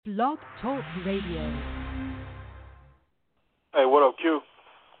Blog Talk Radio. Hey, what up, Q?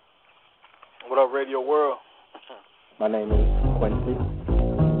 What up, Radio World? My name is Quincy,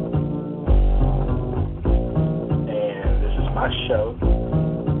 and this is my show,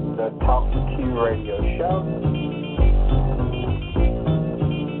 the Talk to Q Radio Show.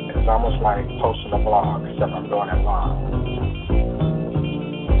 It's almost like posting a blog, except I'm doing it live.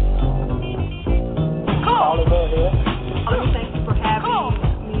 All of that here. Thank you for having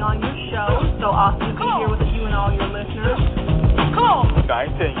me on your show. So awesome to be here with you and all your listeners. I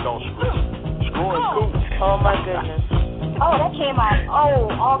ain't saying you don't screw. Screwing's cool. Oh my goodness. Oh, that came out.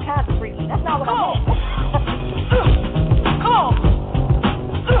 Oh, all kinds of freaky. That's not what I meant.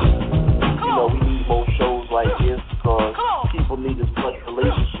 You know, we need more shows like this because people need as much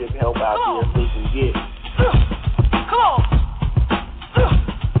relationship help out there as they can get.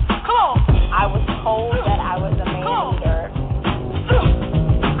 I was told that I was a man eater.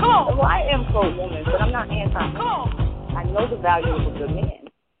 Well, I am pro-woman, but I'm not anti-woman. I know the value of a good man.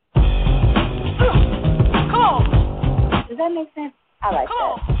 Does that make sense? I like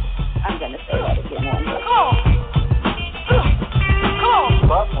that. I'm going to say that again.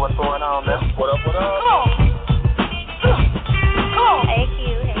 What's going on, man? What up, what up? Hey, Q.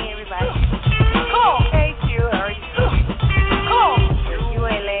 Hey, everybody. Hey, Q. How are you? You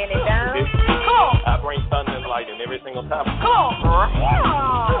ain't laying it down? I bring thunder and lightning every single time.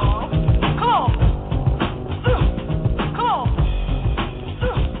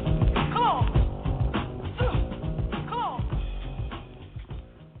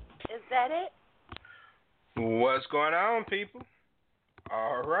 Is that it? What's going on, people?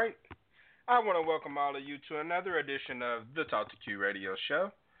 All right. I want to welcome all of you to another edition of the Talk to Q Radio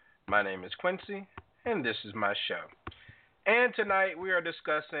Show. My name is Quincy, and this is my show. And tonight we are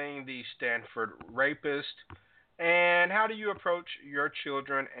discussing the Stanford Rapist and how do you approach your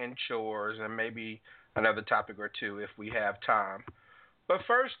children and chores, and maybe another topic or two if we have time. But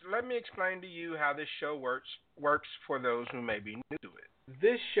first, let me explain to you how this show works for those who may be new to it.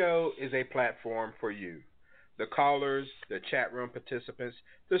 This show is a platform for you, the callers, the chat room participants,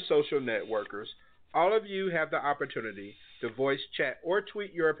 the social networkers. All of you have the opportunity to voice, chat, or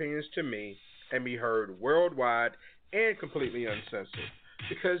tweet your opinions to me and be heard worldwide and completely uncensored.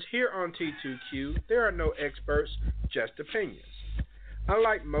 Because here on T2Q, there are no experts, just opinions.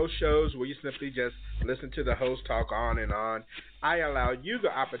 Unlike most shows where you simply just listen to the host talk on and on, I allow you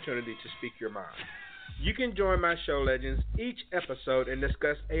the opportunity to speak your mind. You can join my show legends each episode and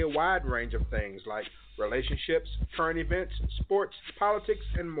discuss a wide range of things like relationships, current events, sports, politics,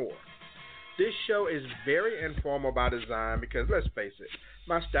 and more. This show is very informal by design because, let's face it,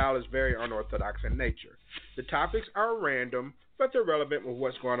 my style is very unorthodox in nature. The topics are random, but they're relevant with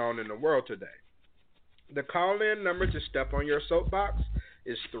what's going on in the world today. The call-in number to step on your soapbox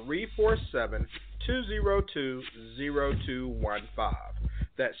is 347-202-0215.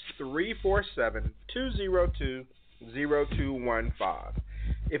 That's 347-202-0215.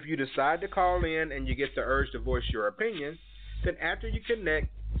 If you decide to call in and you get the urge to voice your opinion, then after you connect,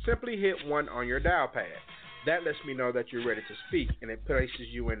 simply hit 1 on your dial pad. That lets me know that you're ready to speak, and it places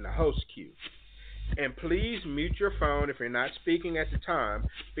you in the host queue. And please mute your phone if you're not speaking at the time,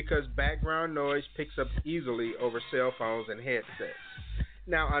 because background noise picks up easily over cell phones and headsets.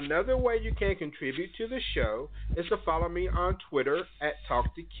 Now, another way you can contribute to the show is to follow me on Twitter at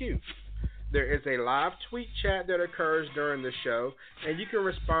TalkToQ. There is a live tweet chat that occurs during the show, and you can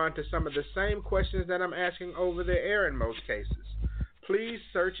respond to some of the same questions that I'm asking over the air in most cases. Please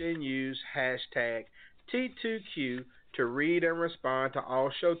search and use hashtag T2Q to read and respond to all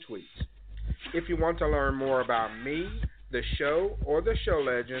show tweets. If you want to learn more about me, the show, or the show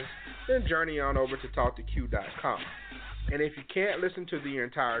legends, then journey on over to TalkToQ.com. And if you can't listen to the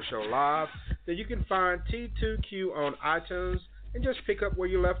entire show live, then you can find T2Q on iTunes and just pick up where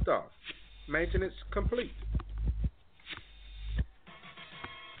you left off. Maintenance complete.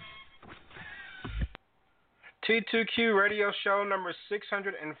 T2Q radio show number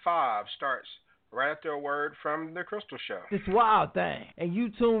 605 starts right after a word from the Crystal Show. It's Wild Thing, and you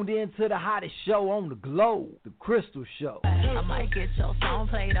tuned in to the hottest show on the globe, the Crystal Show. I might get your song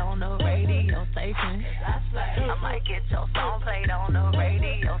played on the radio station. I might get your song played on the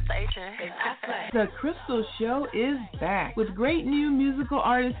radio station. The Crystal Show is back with great new musical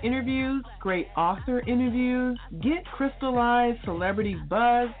artist interviews, great author interviews, get crystallized celebrity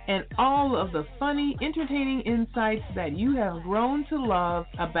buzz, and all of the funny, entertaining insights that you have grown to love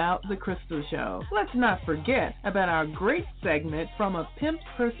about The Crystal Show. Let's not forget about our great segment From a Pimp's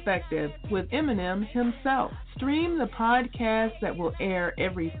Perspective with Eminem himself. Stream the podcast that will air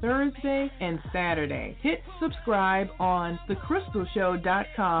every Thursday and Saturday. Hit subscribe on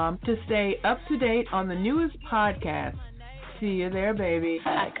thecrystalshow.com to stay up to date on the newest podcast. See you there, baby.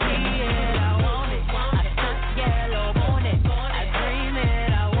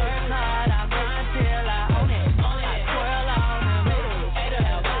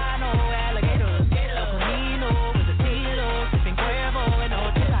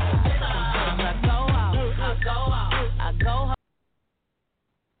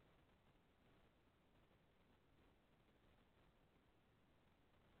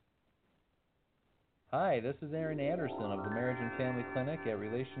 Hi, this is Aaron Anderson of the Marriage and Family Clinic at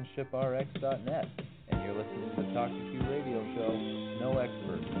RelationshipRx.net, and you're listening to the Talk to Q radio show. No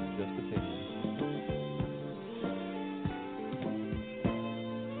experts, just opinions.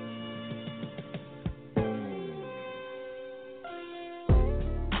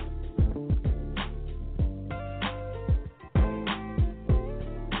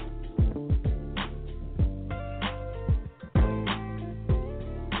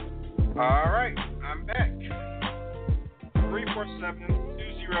 All right. I'm back.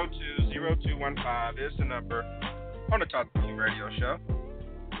 347-202-0215 is the number on the Talk to You radio show.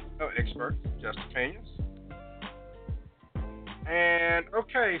 No experts, just opinions. And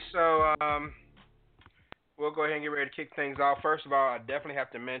okay, so we'll go ahead and get ready to kick things off. First of all, I definitely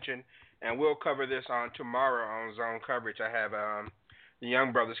have to mention, and we'll cover this on tomorrow on Zone Coverage. I have the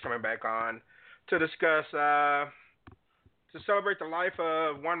Young Brothers coming back on to discuss, to celebrate the life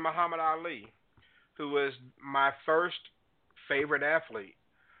of one Muhammad Ali, who was my first favorite athlete.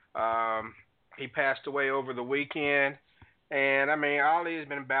 He passed away over the weekend, and I mean, Ali has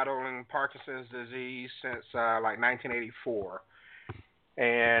been battling Parkinson's disease since like 1984,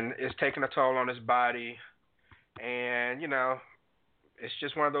 and it's taken a toll on his body. And you know, it's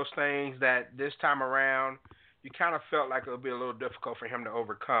just one of those things that this time around, you kind of felt like it would be a little difficult for him to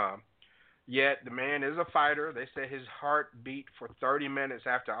overcome. Yet the man is a fighter. They said his heart beat for 30 minutes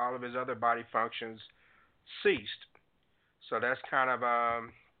after all of his other body functions ceased. So that's kind of,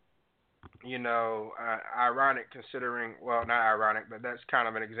 ironic considering, well, not ironic, but that's kind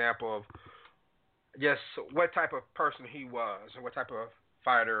of an example of just what type of person he was, or what type of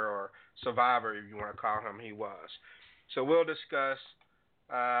fighter or survivor, if you want to call him, he was. So we'll discuss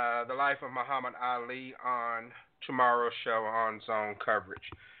the life of Muhammad Ali on tomorrow's show on Zone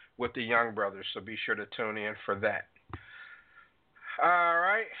Coverage with the Young Brothers, so be sure to tune in for that. All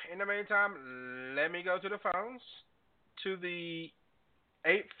right, in the meantime, let me go to the phones, to the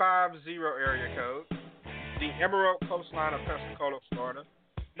 850 area code, the Emerald Coastline of Pensacola, Florida,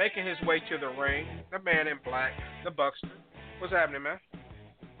 making his way to the ring, the man in black, the Buckster. What's happening, man?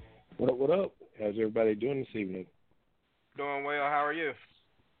 What up? How's everybody doing this evening? Doing well. How are you?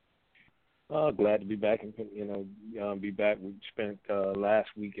 Glad to be back and be back. We spent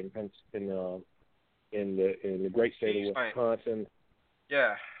last week in the great state of Wisconsin.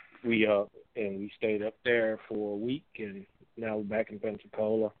 Yeah. We stayed up there for a week, and now we're back in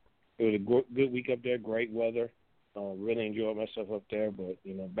Pensacola. It was a good week up there, great weather. Really enjoyed myself up there, but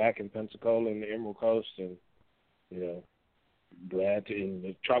back in Pensacola in the Emerald Coast, and glad to. And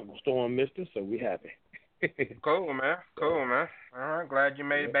the tropical storm missed us, so we happy. Cool, man. All right, glad you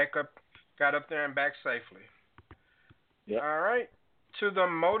made it back up. Got up there and back safely. Yep. All right. To the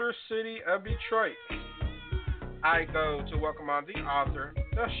Motor City of Detroit, I go to welcome on the author,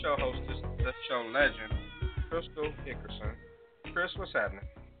 the show hostess, the show legend, Crystal Hickerson. Chris, what's happening?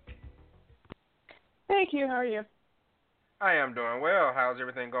 Thank you. How are you? I am doing well. How's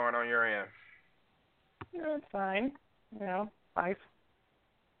everything going on your end? It's fine. Life.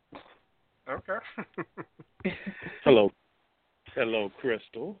 Okay. Hello,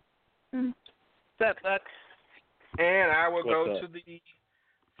 Crystal. That. And I will go to the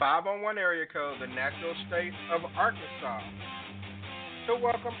 501 area code, the natural state of Arkansas, to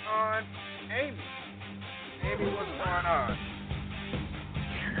welcome on Amy. Amy, what's going on?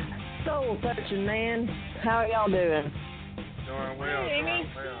 Soul touching, man. How are y'all doing? Doing well. Hey, Amy.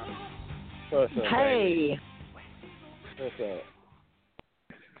 What's up, hey. What's up?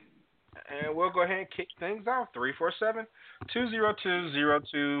 And we'll go ahead and kick things off.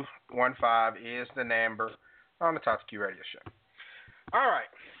 347-202-0215 is the number on the Talk to Q radio show. All right.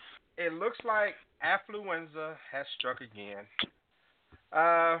 It looks like affluenza has struck again.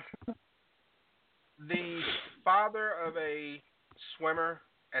 The father of a swimmer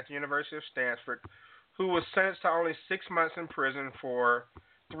at the University of Stanford, who was sentenced to only 6 months in prison for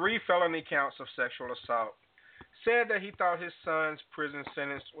 3 felony counts of sexual assault, said that he thought his son's prison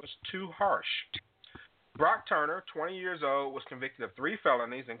sentence was too harsh. Brock Turner, 20 years old, was convicted of 3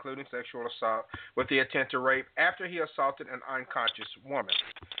 felonies, including sexual assault with the intent to rape, after he assaulted an unconscious woman.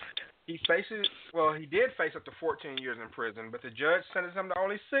 He did face up to 14 years in prison, but the judge sentenced him to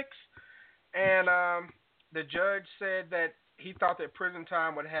only 6. And the judge said that he thought that prison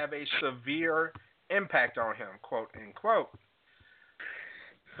time would have a severe impact on him, quote unquote.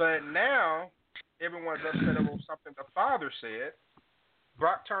 But now everyone's upset over something the father said.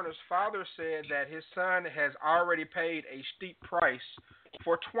 Brock Turner's father said that his son has already paid a steep price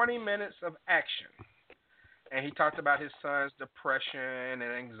for 20 minutes of action. And he talked about his son's depression and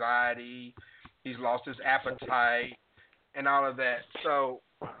anxiety. He's lost his appetite and all of that. So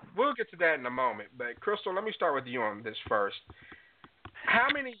we'll get to that in a moment. But, Crystal, let me start with you on this first. How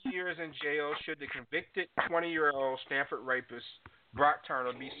many years in jail should the convicted 20-year-old Stanford rapist Brock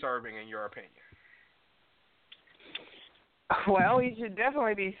Turner be serving, in your opinion? Well, he should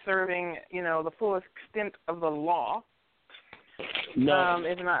definitely be serving, the full extent of the law. No.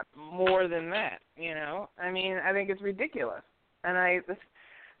 If not more than that, I mean, I think it's ridiculous. And this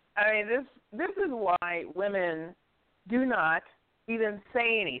is why women do not even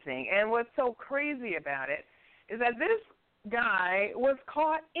say anything. And what's so crazy about it is that this guy was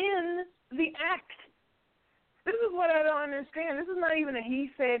caught in the act. This is what I don't understand. This is not even a he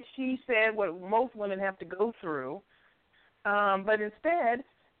said, she said, what most women have to go through. But instead,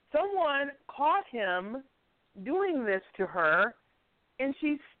 someone caught him doing this to her, and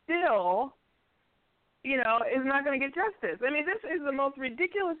she still, is not going to get justice. I mean, this is the most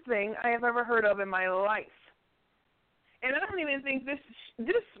ridiculous thing I have ever heard of in my life. And I don't even think this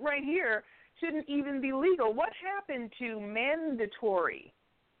right here shouldn't even be legal. What happened to mandatory?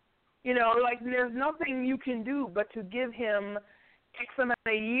 There's nothing you can do but to give him X amount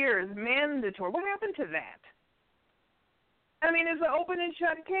of years, mandatory. What happened to that? I mean, it's an open and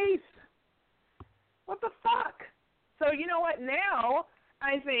shut case. What the fuck? So you know what? Now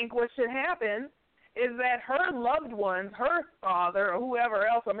I think what should happen is that her loved ones, her father or whoever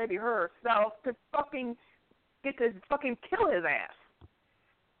else, or maybe herself, could fucking get to fucking kill his ass.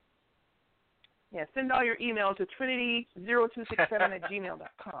 Yeah, send all your emails to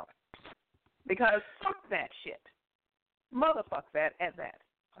trinity0267@gmail.com. Because fuck that shit. Motherfuck that at that.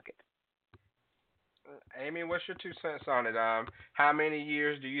 Fuck it. Amy, what's your 2 cents on it? How many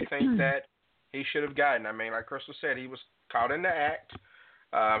years do you think that he should have gotten? I mean, like Crystal said, he was caught in the act.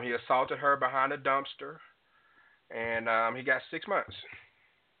 He assaulted her behind a dumpster, and he got 6 months.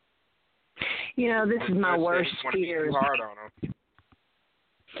 This is my worst fear.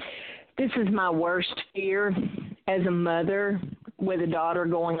 This is my worst fear as a mother with a daughter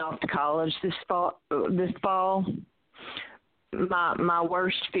going off to college this fall. My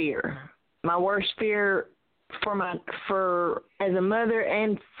worst fear. My worst fear for as a mother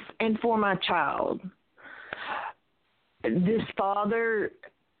and for my child. This father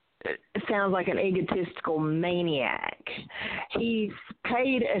sounds like an egotistical maniac. He's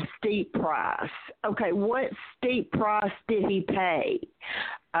paid a steep price. Okay, what steep price did he pay?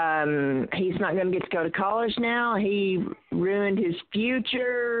 He's not going to get to go to college now. He ruined his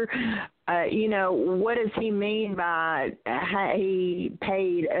future. What does he mean by he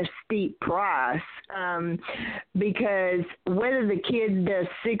paid a steep price? Because whether the kid does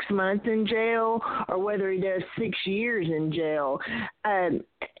 6 months in jail or whether he does 6 years in jail,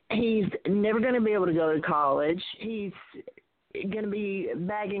 he's never going to be able to go to college. He's going to be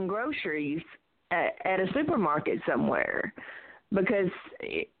bagging groceries at a supermarket somewhere because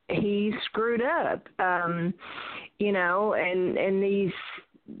he screwed up. And these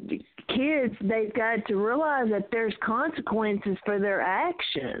kids, they've got to realize that there's consequences for their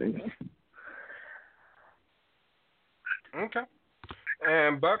actions. Okay.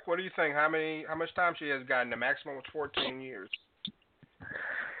 And Buck, what do you think? How much time she has gotten? The maximum was 14 years.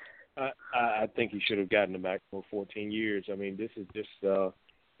 I think he should have gotten the maximum of 14 years. I mean, this is just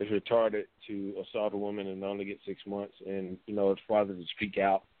it's retarded to assault a woman and only get 6 months. And his father to speak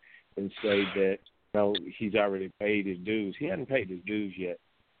out and say that he's already paid his dues. He hasn't paid his dues yet.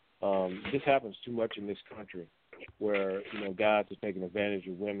 This happens too much in this country, where guys are taking advantage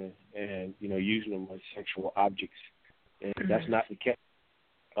of women and using them as sexual objects, and that's not the case.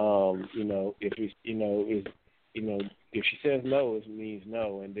 If she says no, it means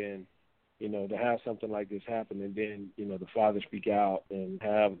no, and then to have something like this happen, and then the father speak out and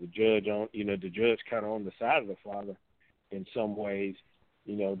have the judge on, the judge kind of on the side of the father in some ways,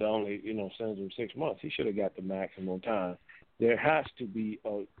 the only, sentence him 6 months. He should have got the maximum time. There has to be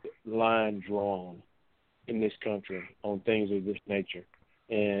a line drawn in this country on things of this nature.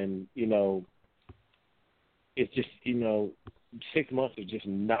 And, it's just, 6 months is just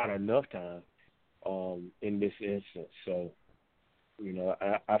not enough time in this instance. So,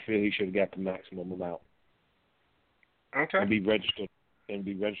 I feel he should have got the maximum amount. Okay. And be registered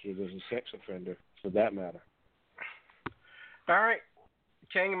as a sex offender, for that matter. All right.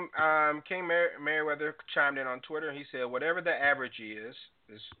 King Merriweather chimed in on Twitter. He said, whatever the average is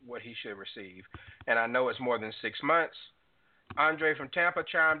what he should receive. And I know it's more than 6 months. Andre from Tampa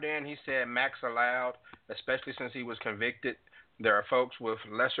chimed in. He said, max allowed, especially since he was convicted. There are folks with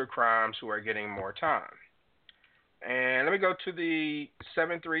lesser crimes who are getting more time. And let me go to the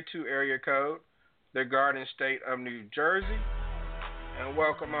 732 area code, the Garden State of New Jersey. And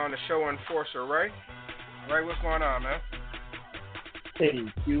welcome on the show, Enforcer Ray. Ray, what's going on, man? Hey,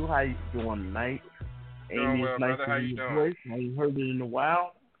 Q, how you doing tonight? Doing well, nice brother. How you doing? Voice. I ain't heard it in a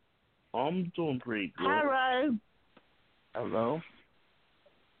while. I'm doing pretty good. Hi, Ray. Hello.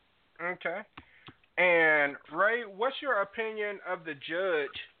 Okay. And, Ray, what's your opinion of the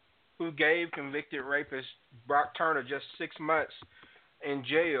judge who gave convicted rapist Brock Turner just 6 months in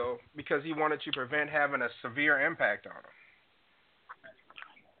jail because he wanted to prevent having a severe impact on him?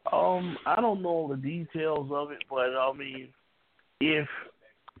 I don't know all the details of it, but, if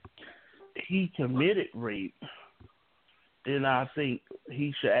he committed rape, then I think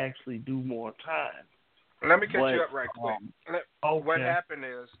he should actually do more time. Let me catch you up right quick. Okay. What happened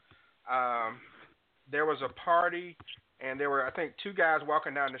is there was a party, and there were, I think, two guys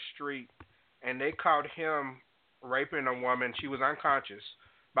walking down the street, and they caught him raping a woman. She was unconscious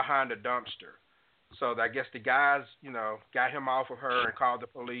behind a dumpster. So I guess the guys, got him off of her and called the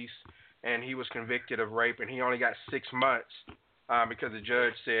police, and he was convicted of rape, and he only got 6 months because the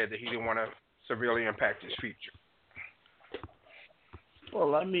judge said that he didn't want to severely impact his future.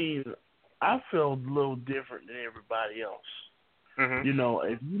 Well, I felt a little different than everybody else. Mm-hmm.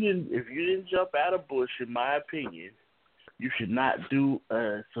 If you didn't jump out of bush, in my opinion, you should not do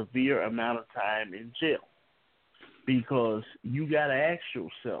a severe amount of time in jail, because you got to ask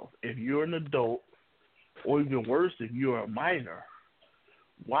yourself, if you're an adult, or even worse, if you're a minor,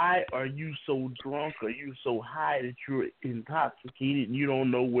 why are you so drunk or you so high that you're intoxicated and you don't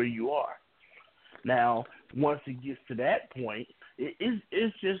know where you are? Now, once it gets to that point,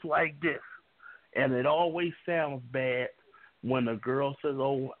 it's just like this. And it always sounds bad when a girl says,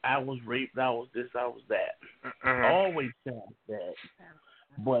 oh, I was raped, I was this, I was that. Mm-hmm. It always sounds bad.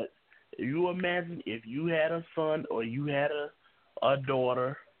 But you imagine if you had a son or you had a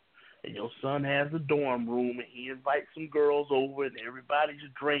daughter, and your son has a dorm room, and he invites some girls over, and everybody's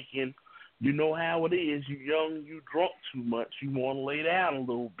drinking. You know how it is. You young, you drunk too much. You want to lay down a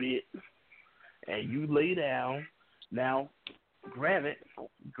little bit, and you lay down. Now, granted,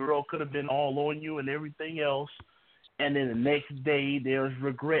 girl could have been all on you and everything else, and then the next day there's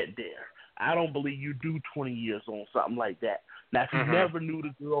regret there. I don't believe you do 20 years on something like that. Now, if you never knew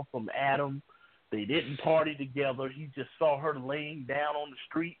the girl from Adam, they didn't party together, he just saw her laying down on the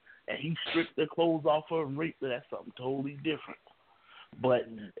street, and he stripped their clothes off her and raped her, that's something totally different. But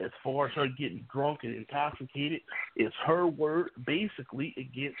as far as her getting drunk and intoxicated, it's her word basically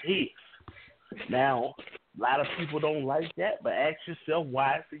against his. Now, a lot of people don't like that, but ask yourself,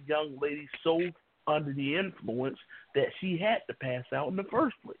 why is the young lady so under the influence that she had to pass out in the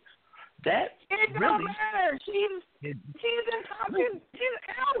first place? That it really don't matter. She's intoxicated. She's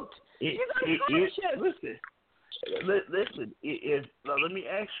out. She's unconscious. Listen. Let me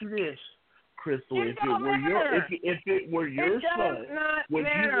ask you this, Crystal. If it were your son, would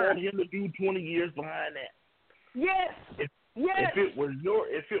you want him to do 20 years behind that? Yes. If it was your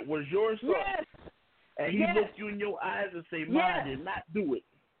son, yes. And he looked you in your eyes and say, "Mine did not do it."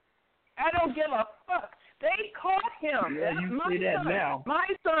 I don't give a fuck. They caught him. Yeah, you say that now. My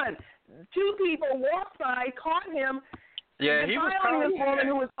son. Two people walked by, caught him. Yeah, he was this woman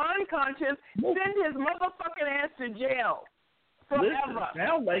who was unconscious. Send his motherfucking ass to jail forever. Listen,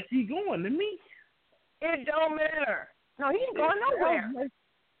 sounds like he going to me. It don't matter. No, he ain't going nowhere. Like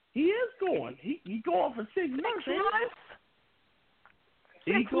he is going. He going for 6 months. 6 months.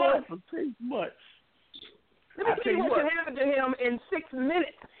 He going for 6 months. Let me tell you what should happen to him in 6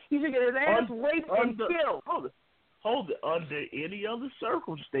 minutes. He should get his ass raped and killed. Hold it. Under any other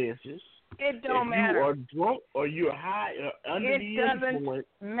circumstances, it don't if matter. you are drunk or you're high or under the influence,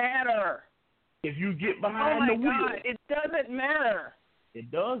 it doesn't matter. If you get behind the wheel, it doesn't matter.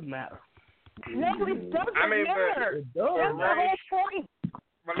 It does matter. No, it doesn't matter. It does. That's the whole point.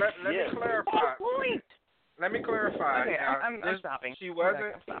 But let me clarify. let me clarify. Okay, Now, I'm stopping. She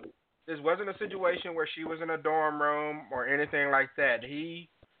wasn't. This wasn't a situation where she was in a dorm room or anything like that. He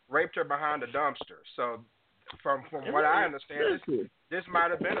raped her behind a dumpster. So, from what I understand, this might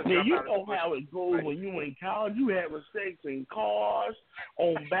have been a jump you out know of the how it goes when you in college. You having sex in cars,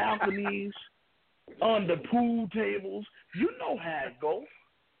 on balconies, under pool tables. You know how it goes.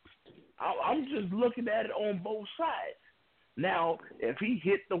 I'm just looking at it on both sides. Now, if he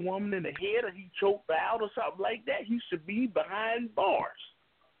hit the woman in the head or he choked her out or something like that, he should be behind bars.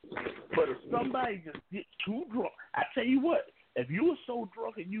 But if somebody just get too drunk, I tell you what, if you were so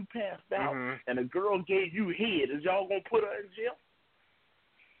drunk and you passed out and a girl gave you head, is y'all going to put her in jail?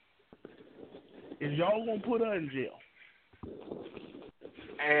 Is y'all going to put her in jail?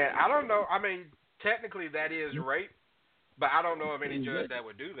 And I don't know. I mean, technically that is rape, but I don't know of any judge that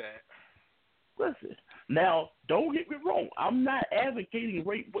would do that. Listen, now, don't get me wrong. I'm not advocating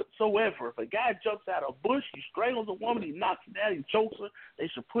rape whatsoever. If a guy jumps out of a bush, he strangles a woman, he knocks her down, he chokes her, they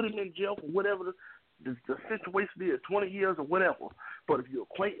should put him in jail for whatever the situation is, 20 years or whatever. But if your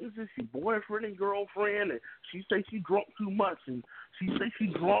acquaintances, your boyfriend and girlfriend, and she say she drunk too much, and she say she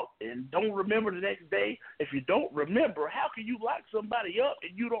drunk and don't remember the next day, if you don't remember, how can you lock somebody up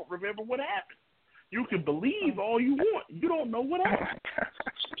and you don't remember what happened? You can believe all you want. You don't know what happened.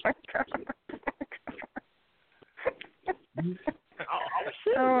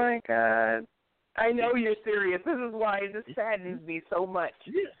 Oh my God! I know you're serious. This is why this saddens me so much.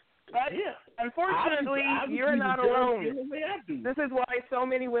 But unfortunately, you're not alone. This is why so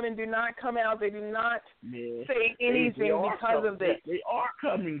many women do not come out. They do not say anything because of this. They are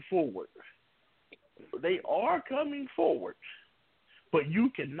coming forward. They are coming forward. But you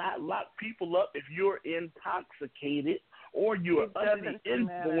cannot lock people up if you're intoxicated or you're under the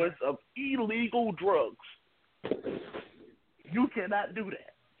influence of illegal drugs. You cannot do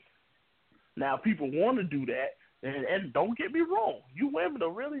that. Now, people want to do that, and don't get me wrong. You women are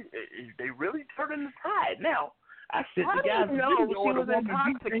really turning the tide. Now, I said the guys she was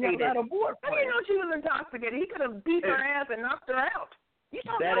intoxicated. How do you know she was intoxicated? He could have beat her ass and knocked her out. You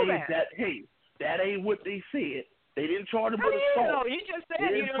don't know that. That ain't what they said. They didn't charge him with assault. How do you know? You just said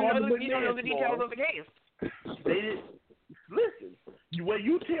you don't know the details of the case. They didn't. Listen,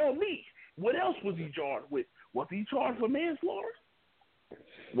 you tell me. What else was he charged with? Was he charged with manslaughter?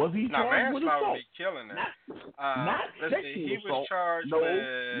 Was he charged with assault? Manslaughter would be killing her. Not sexual he assault. was charged no, with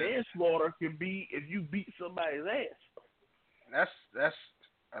manslaughter can be if you beat somebody's ass. That's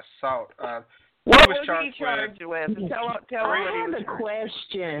assault. What was he charged with? Tell I have a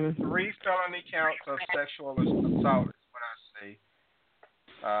question. 3 felony counts of sexual assault is what I see.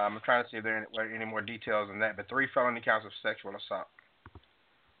 I'm trying to see if there are any more details on that, but 3 felony counts of sexual assault.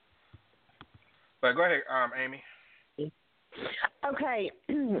 But go ahead, Amy. Okay,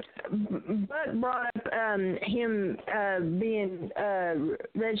 Buck brought up him being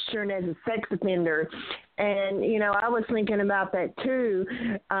registering as a sex offender, and I was thinking about that too.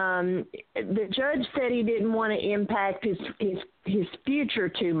 The judge said he didn't want to impact his future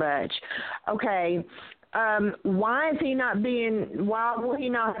too much. Okay. Why is there not being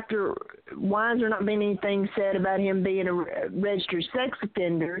anything said about him being a registered sex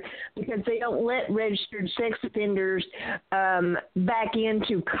offender? Because they don't let registered sex offenders back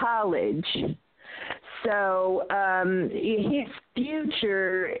into college. So his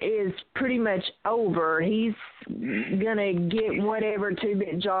future is pretty much over. He's going to get whatever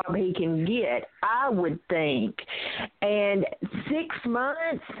 2-bit job he can get, I would think. And 6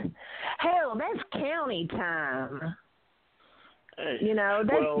 months? Hell, that's county time.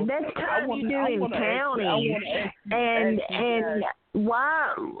 That's time you do in county. And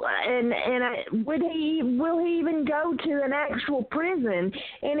why? And will he even go to an actual prison?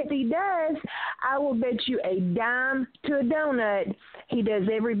 And if he does, I will bet you a dime to a donut he does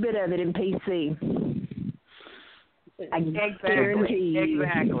every bit of it in PC.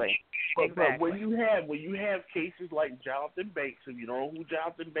 Exactly. But when you have cases like Jonathan Banks, if you don't know who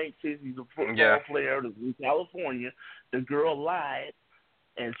Jonathan Banks is, he's a football player in California. The girl lied,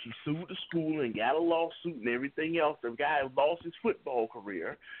 and she sued the school and got a lawsuit and everything else. The guy lost his football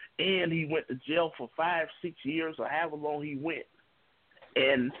career, and he went to jail for 5-6 years or however long he went.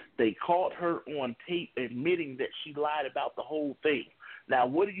 And they caught her on tape admitting that she lied about the whole thing. Now,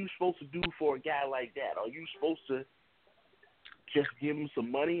 what are you supposed to do for a guy like that? Are you supposed to just give him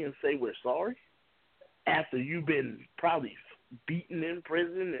some money and say we're sorry after you've been probably beaten in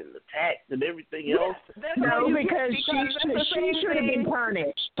prison and attacked and everything else? No, because she should have been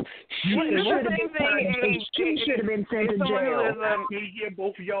punished. She should have been sent to jail. I can't hear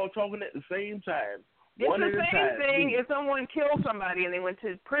both of y'all talking at the same time. It's One the at a same time, thing please. if someone kills somebody and they went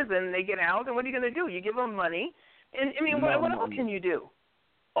to prison, they get out, and what are you going to do? You give them money, and I mean, what else can you do?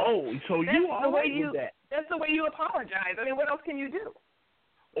 Oh, so That's you the all way right with that? That's the way you apologize. I mean, what else can you do?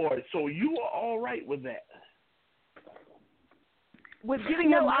 Or so you are all right with that? With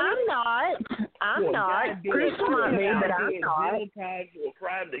giving them money? I'm not. I'm not. Crystal might be, but I'm not. Jail time for a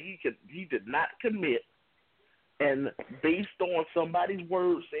crime that he did not commit, and based on somebody's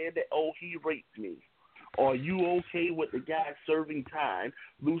word saying that, oh, he raped me. Are you okay with the guy serving time,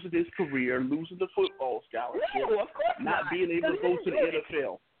 losing his career, losing the football scholarship, No, of course not being able to go to the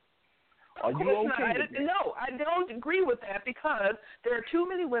NFL? Are you okay with that? No, I don't agree with that because there are too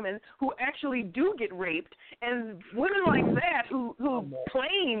many women who actually do get raped, and women like that who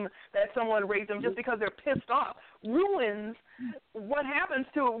claim that someone raped them just because they're pissed off ruins what happens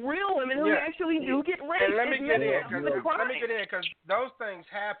to real women who actually do get raped. And let me get in because those things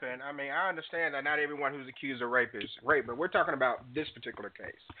happen. I mean, I understand that not everyone who's accused of rape is rape, but we're talking about this particular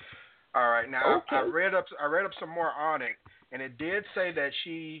case. All right, now I read up some more on it. And it did say that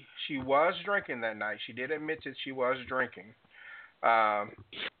she was drinking that night. She did admit that she was drinking.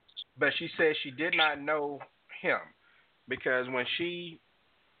 But she said she did not know him because when she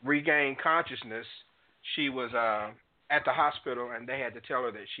regained consciousness, she was at the hospital and they had to tell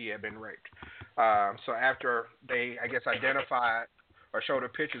her that she had been raped. So after they, I guess, identified or showed her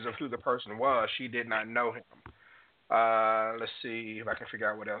pictures of who the person was, she did not know him. Let's see if I can figure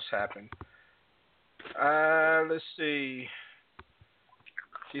out what else happened. Let's see.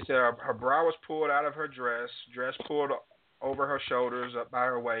 She said her bra was pulled out of her dress pulled over her shoulders, up by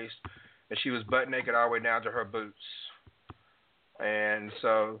her waist, and she was butt naked all the way down to her boots. And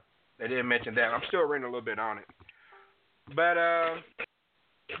so they didn't mention that. I'm still reading a little bit on it. But,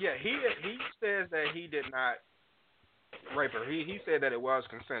 yeah, he says that he did not rape her. He said that it was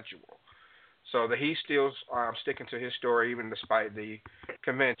consensual. So that he's still sticking to his story even despite the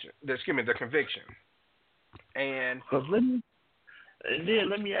conviction. And then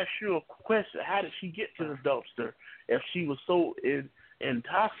let me ask you a question. How did she get to the dumpster if she was so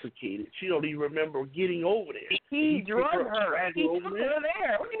intoxicated? She don't even remember getting over there. He drugged her. He took her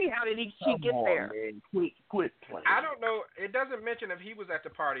there. What do you mean, how did she get there? Man. Quit playing. I don't know. It doesn't mention if he was at the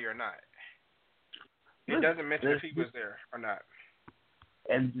party or not. It doesn't mention if he was there or not.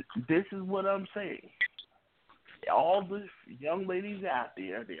 And this is what I'm saying. All the young ladies out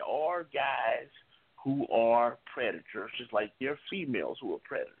there, there are guys who are predators, just like there are females who are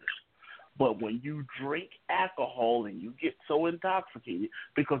predators. But when you drink alcohol and you get so intoxicated,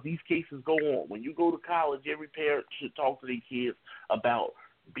 because these cases go on. When you go to college, every parent should talk to their kids about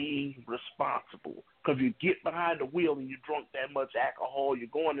being responsible. Because you get behind the wheel and you drunk that much alcohol, you're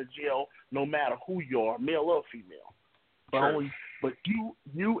going to jail no matter who you are, male or female. But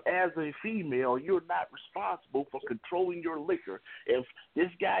you as a female, you're not responsible for controlling your liquor. If this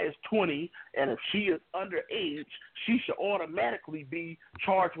guy is 20 and if she is underage, she should automatically be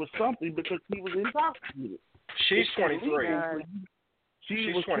charged with something because he was intoxicated. She's 23.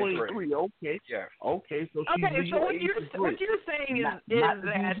 She was 23. Okay. Yeah. Okay. So she's so what you're saying is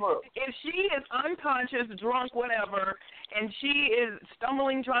that if she is unconscious, drunk, whatever, and she is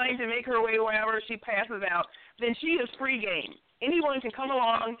stumbling, trying to make her way wherever she passes out, then she is free game. Anyone can come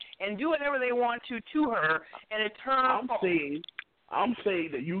along and do whatever they want to her, and it's her fault. I'm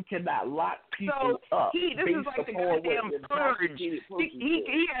saying that you cannot lock people up. This is like the goddamn purge. He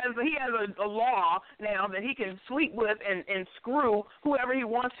has a law now that he can sleep with and screw whoever he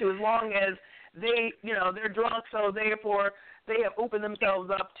wants to as long as they're drunk, so therefore they have opened themselves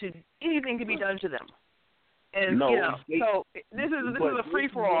up to anything can be done to them. And so this is a free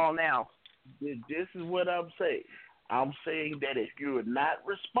for all now. This is what I'm saying. I'm saying that if you're not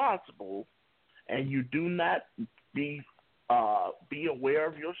responsible and you do not be aware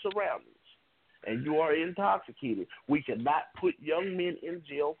of your surroundings and you are intoxicated, we cannot put young men in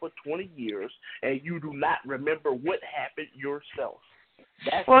jail for 20 years and you do not remember what happened yourself.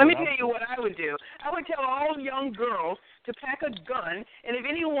 Let me tell you what I would do. I would tell all young girls to pack a gun, and if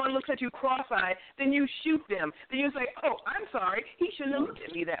anyone looks at you cross-eyed, then you shoot them. Then you say, oh, I'm sorry, he shouldn't have looked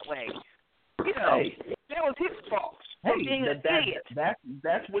at me that way. That was his fault. Being an idiot.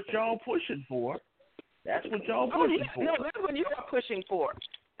 That's what y'all pushing for. That's what y'all pushing for. No, that's what you are pushing for.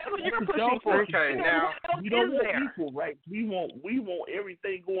 That's what you're pushing for. Okay, now we don't want equal rights. We want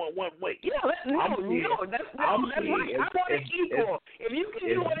everything going one way. Yeah, that's right. I want it equal. If you can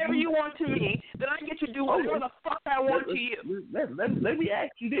do whatever you want to me, then I get to do whatever the fuck I want to you. Let me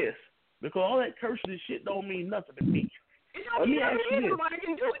ask you this, because all that cursing and shit don't mean nothing to me. Let me ask you this. Everybody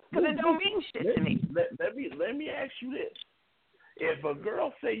can do it because it don't mean shit to me. Let me ask you this. If a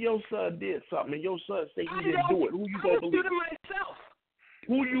girl say your son did something and your son say he didn't do it, who you I gonna would believe? do it myself.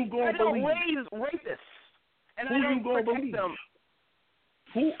 Who you gonna I don't believe? raise rapists, and who I don't you gonna protect believe? them.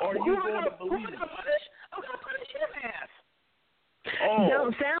 Who are you going to believe? Who am I gonna punish? I'm gonna punish his ass. Oh,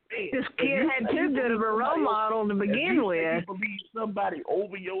 don't sound like this kid had too good of a role model to begin with. If you believe somebody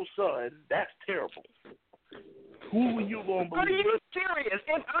over your son, that's terrible. Who are you going to believe? Are you serious?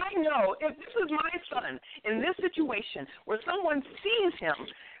 If I know, if this is my son in this situation where someone sees him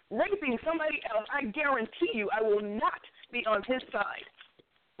raping somebody else, I guarantee you I will not be on his side.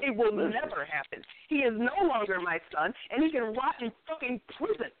 It will never happen. He is no longer my son, and he can rot in fucking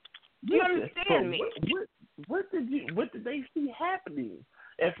prison. Do you understand me? What did they see happening?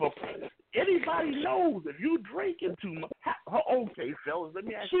 If anybody knows if you drinking too much, okay, fellas, let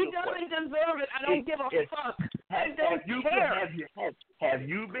me ask you a question. She doesn't deserve it. I don't give a fuck. I don't care. Have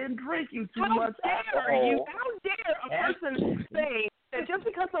you been drinking too How much dare alcohol? How dare a person say that just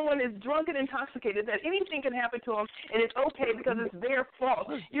because someone is drunk and intoxicated, that anything can happen to them and it's okay because it's their fault?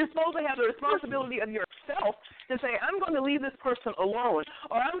 You're supposed to have the responsibility of yourself to say, I'm going to leave this person alone,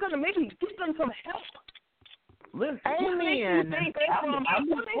 or I'm going to maybe get them some help. Listen, what makes you think from?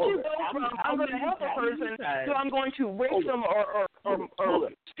 What makes you go from I'm going to help a person to I'm going to rape them or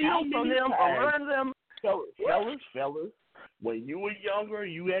steal from them or murder them? Fellas, when you were younger,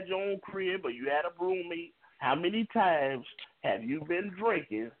 you had your own crib or you had a roommate. How many times have you been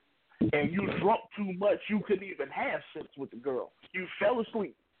drinking and you drunk too much you couldn't even have sex with the girl? You fell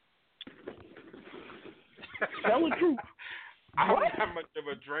asleep. Tell the truth. I'm not much of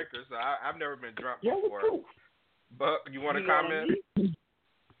a drinker, so I've never been drunk before. Buck, you want to comment?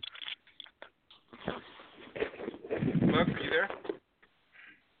 Buck, you there?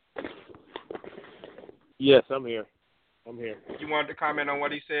 Yes, I'm here. You wanted to comment on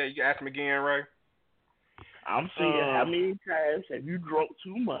what he said? You asked him again, Ray? I'm saying, how many times have you drunk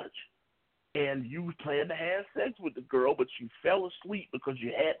too much and you planned to have sex with the girl, but you fell asleep because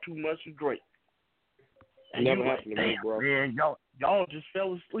you had too much to drink? And never happened to me, bro. Man, y'all just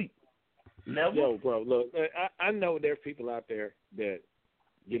fell asleep. Never. Yo, bro, look, I know there are people out there that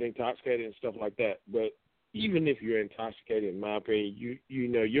get intoxicated and stuff like that, but even if you're intoxicated, in my opinion, you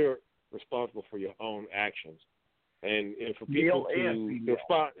know you're responsible for your own actions. And for people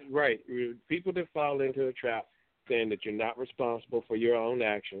people that fall into a trap saying that you're not responsible for your own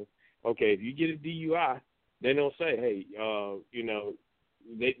actions. Okay, if you get a DUI, they don't say, hey, you know,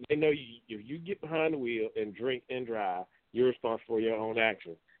 they know if you get behind the wheel and drink and drive, you're responsible for your own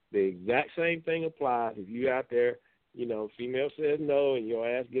actions. The exact same thing applies if you out there, you know, female says no and your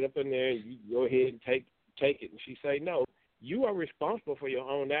ass get up in there and you go ahead and take it and she say no. You are responsible for your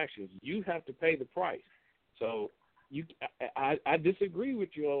own actions. You have to pay the price. So I disagree with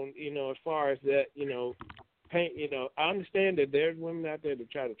you on, you know, as far as that, you know, I understand that there's women out there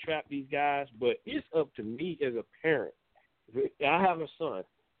that try to trap these guys, but it's up to me as a parent. I have a son,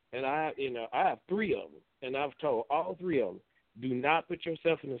 and I have three of them, and I've told all three of them, do not put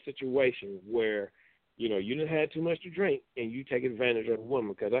yourself in a situation where, you know, you done had too much to drink and you take advantage of a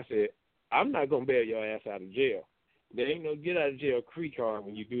woman. Because I said, I'm not going to bail your ass out of jail. There ain't no get out of jail free card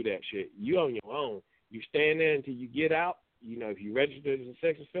when you do that shit. You on your own. You stand there until you get out. You know, if you register as a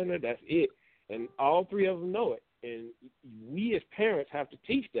sex offender, that's it. And all three of them know it. And we as parents have to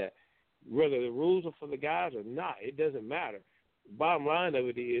teach that. Whether the rules are for the guys or not, it doesn't matter. Bottom line of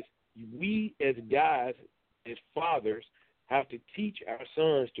it is, we as guys, as fathers, have to teach our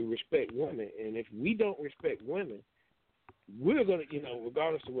sons to respect women. And if we don't respect women, we're going to, you know,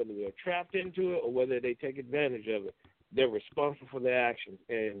 regardless of whether they're trapped into it or whether they take advantage of it, they're responsible for their actions.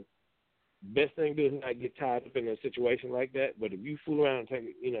 And best thing to do is not get tied up in a situation like that. But if you fool around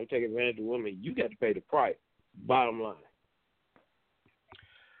and take advantage of women, you got to pay the price. Bottom line.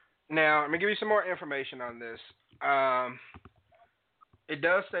 Now, let me give you some more information on this. It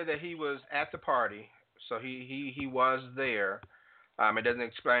does say that he was at the party, so he was there. It doesn't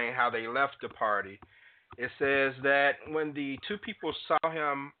explain how they left the party. It says that when the two people saw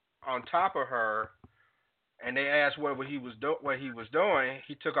him on top of her, and they asked what he was doing,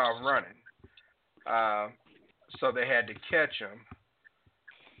 he took off running. So they had to catch him.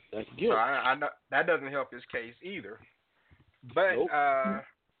 That's good. So I know that doesn't help his case either. But nope.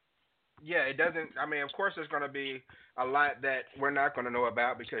 Yeah, it doesn't. I mean, of course, there's going to be a lot that we're not going to know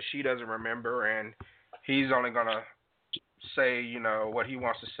about because she doesn't remember, and he's only going to say, you know, what he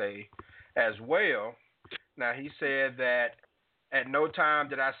wants to say as well. Now, he said that at no time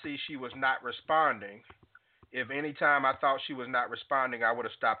did I see she was not responding. If any time I thought she was not responding, I would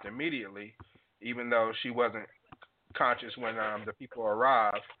have stopped immediately, even though she wasn't conscious when the people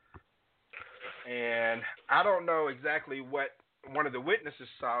arrived. And I don't know exactly what one of the witnesses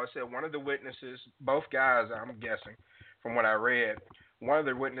saw. It said one of the witnesses, both guys, I'm guessing, from what I read, one of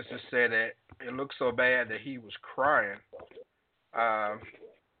the witnesses said that it looked so bad that he was crying. I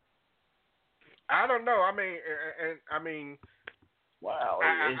don't know. I mean, wow.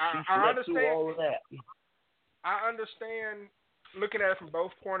 I understand all of that. I understand looking at it from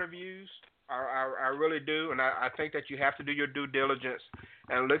both point of views. I really do, and I think that you have to do your due diligence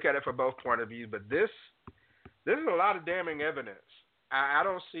and look at it from both point of views. But this is a lot of damning evidence. I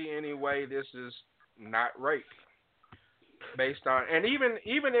don't see any way this is not rape, based on, and even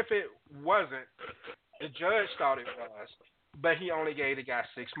if it wasn't, the judge thought it was, but he only gave the guy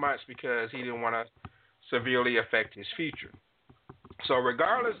 6 months because he didn't want to severely affect his future. So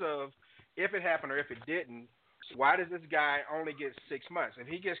regardless of if it happened or if it didn't, why does this guy only get 6 months? If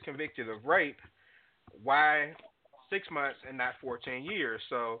he gets convicted of rape, why 6 months and not 14 years?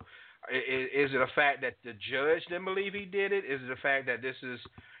 So is it a fact that the judge didn't believe he did it? Is it a fact that this is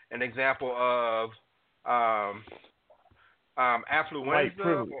an example of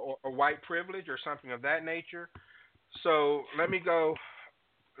affluenza or white privilege or something of that nature? So let me go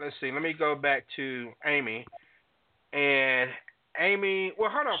back to Amy. And Amy, well,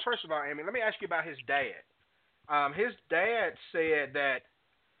 hold on. First of all, Amy, let me ask you about his dad. His dad said that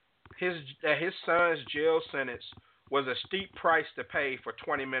his son's jail sentence was a steep price to pay for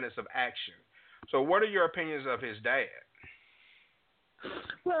 20 minutes of action. So what are your opinions of his dad?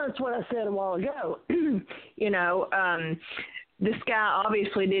 Well, that's what I said a while ago. This guy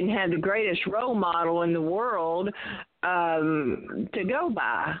obviously didn't have the greatest role model in the world to go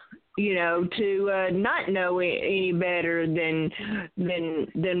by. To not know any better than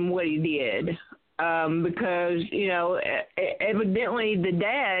what he did. Because, evidently the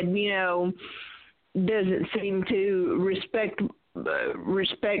dad, doesn't seem to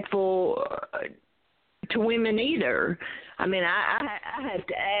respectful to women either. I mean, I have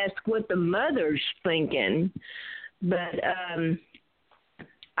to ask what the mother's thinking, but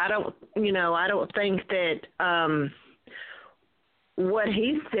I don't think that what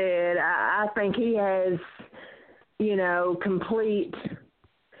he said. I think he has, complete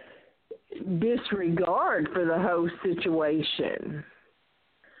disregard for the whole situation.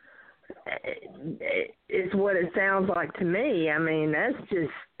 Is what it sounds like to me. I mean, that's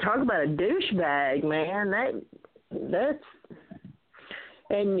just, talk about a douchebag, man. That's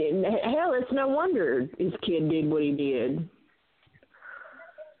and hell, it's no wonder his kid did what he did.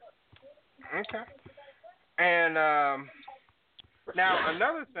 Okay. And now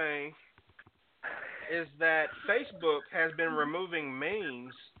another thing is that Facebook has been removing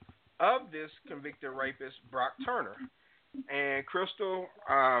memes of this convicted rapist, Brock Turner. And Crystal,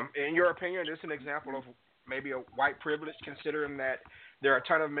 in your opinion, this is an example of maybe a white privilege, considering that there are a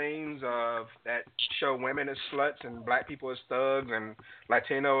ton of memes that show women as sluts and black people as thugs and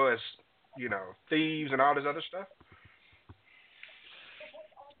Latino as, thieves and all this other stuff?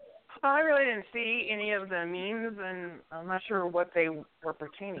 I really didn't see any of the memes, and I'm not sure what they were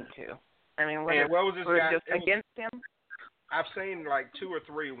pertaining to. I mean, what was this guy just against him? I've seen like 2 or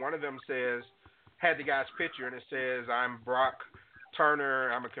 3. One of them had the guy's picture, and it says, "I'm Brock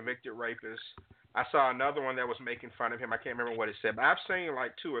Turner. I'm a convicted rapist." I saw another one that was making fun of him. I can't remember what it said, but I've seen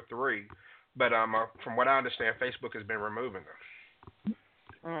like 2 or 3. But from what I understand, Facebook has been removing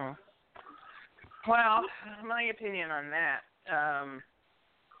them. Well, my opinion on that,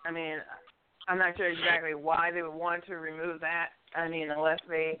 I mean, I'm not sure exactly why they would want to remove that. I mean, unless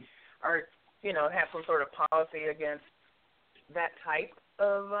they are, have some sort of policy against that type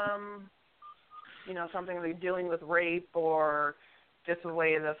of, something like dealing with rape, or just a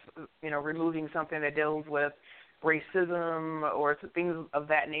way of, removing something that deals with racism or things of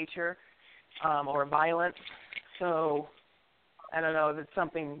that nature, or violence. So I don't know if it's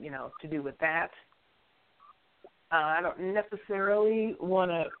something, to do with that. I don't necessarily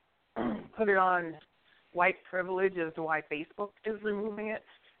want to put it on white privilege as to why Facebook is removing it.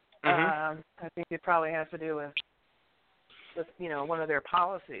 I think it probably has to do with one of their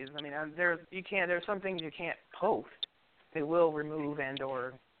policies. I mean, there's some things you can't post. They will remove and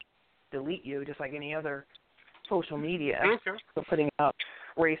or delete you, just like any other social media. So putting out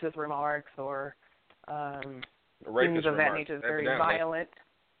racist remarks or things of that nature is very violent.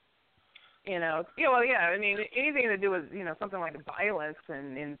 I mean, anything to do with something like violence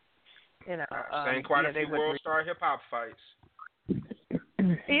and I've seen quite a few World Star hip hop fights.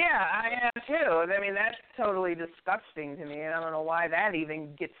 Yeah, I have too. I mean, that's totally disgusting to me. I don't know why that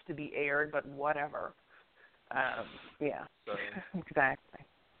even gets to be aired, but whatever. Yeah, so, exactly.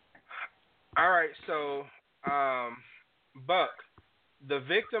 All right, so Buck, the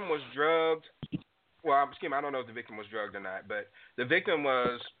victim was drugged well, I don't know if the victim was drugged or not, but the victim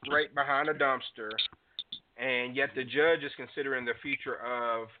was right behind a dumpster, and yet the judge is considering the future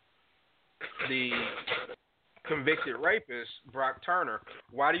of the convicted rapist, Brock Turner.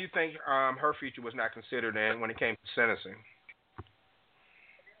 Why do you think her future was not considered when it came to sentencing?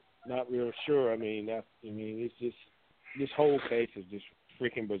 Not real sure. I mean, it's just this whole case is just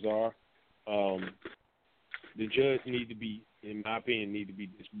freaking bizarre. The judge need to be, in my opinion,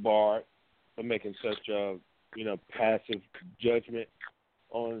 disbarred for making such a passive judgment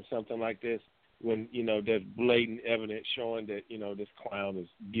on something like this when there's blatant evidence showing that this clown is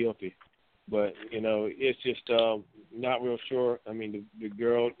guilty. But it's just not real sure. I mean, the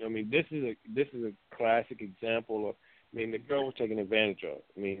girl. I mean, this is a classic example of. I mean, the girl was taken advantage of.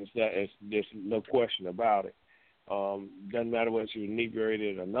 I mean, there's no question about it. Doesn't matter whether she was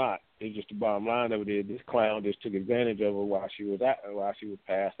inebriated or not. It's just the bottom line of it is this clown just took advantage of her while she was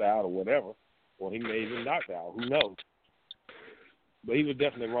passed out or whatever. Well, he may have been knocked out. Who knows? But he was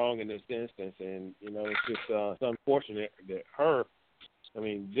definitely wrong in this instance, and it's just it's unfortunate that her. I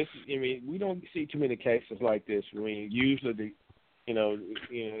mean, we don't see too many cases like this. I mean, usually this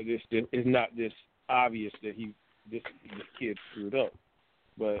is not this obvious that this kid screwed up,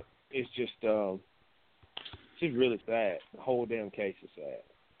 but it's just really sad. The whole damn case is sad.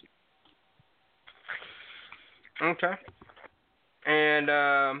 Okay. And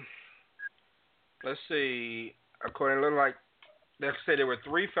let's see. According to they said there were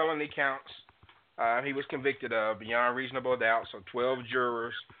 3 felony counts he was convicted of beyond reasonable doubt. So 12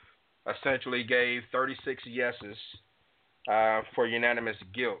 jurors essentially gave 36 yeses for unanimous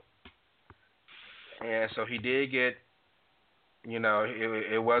guilt. And so he did get,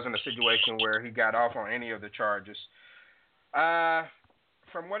 it wasn't a situation where he got off on any of the charges.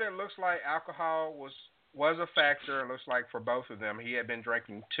 From what it looks like, alcohol was a factor. It looks like for both of them, he had been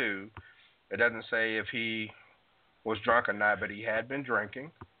drinking too. It doesn't say if he was drunk or not, but he had been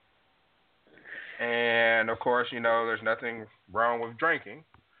drinking. And of course, there's nothing wrong with drinking.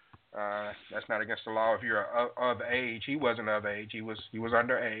 That's not against the law if you're of age. He wasn't of age. He was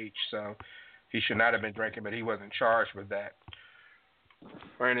underage, so he should not have been drinking, but he wasn't charged with that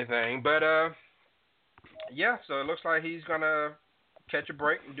or anything. But yeah, so it looks like he's gonna catch a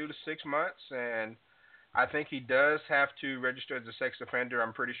break and do the 6 months, and I think he does have to register as a sex offender.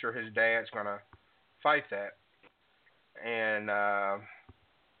 I'm pretty sure his dad's gonna fight that. And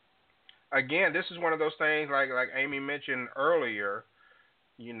again, this is one of those things like Amy mentioned earlier.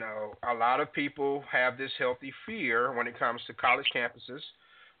 A lot of people have this healthy fear when it comes to college campuses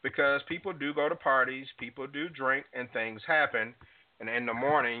because people do go to parties, people do drink, and things happen. And in the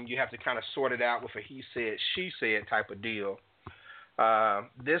morning, you have to kind of sort it out with a he said, she said type of deal.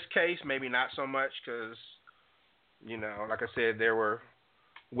 This case, maybe not so much because, like I said, there were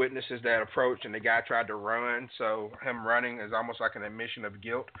witnesses that approached and the guy tried to run. So him running is almost like an admission of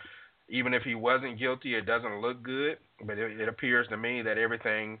guilt. Even if he wasn't guilty, it doesn't look good. But it appears to me that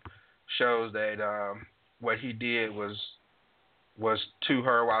everything shows that what he did was to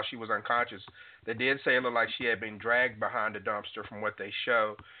her while she was unconscious. They did say it looked like she had been dragged behind the dumpster from what they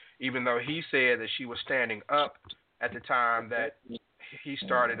show, even though he said that she was standing up at the time that he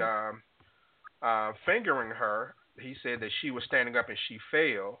started fingering her. He said that she was standing up and she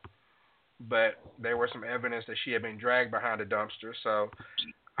fell, but there was some evidence that she had been dragged behind the dumpster. So,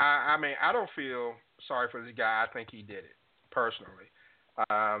 I mean, I don't feel sorry for this guy. I think he did it, personally.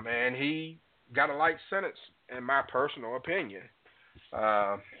 And he got a light sentence, in my personal opinion.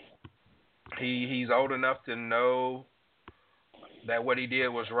 He's old enough to know that what he did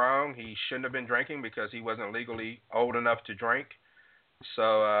was wrong. He shouldn't have been drinking because he wasn't legally old enough to drink.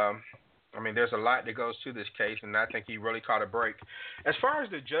 So, I mean, there's a lot that goes to this case, and I think he really caught a break. As far as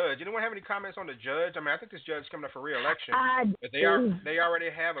the judge, anyone have any comments on the judge? I mean, I think this judge is coming up for re-election. But they already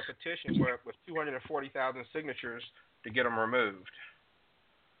have a petition with 240,000 signatures to get him removed.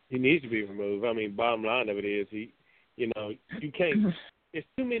 He needs to be removed. I mean, bottom line of it is you can't. It's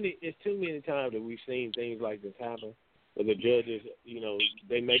too many times that we've seen things like this happen, where the judges,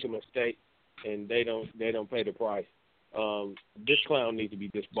 they make a mistake and they don't pay the price. This clown needs to be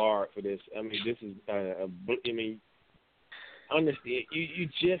disbarred for this. I mean, this is. Understand? You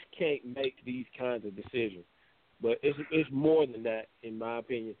just can't make these kinds of decisions. But it's more than that, in my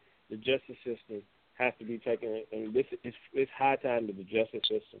opinion. The justice system has to be taken. And it's high time that the justice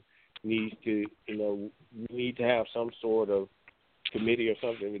system needs to. We need to have some sort of committee or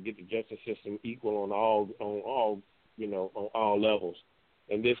something to get the justice system equal on all levels.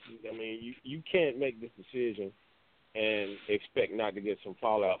 And this, I mean, you can't make this decision and expect not to get some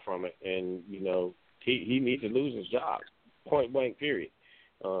fallout from it. And he needs to lose his job, point blank, period.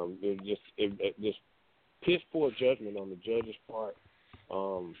 Just piss poor judgment on the judge's part.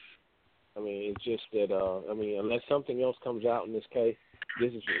 I mean, it's just that, unless something else comes out in this case,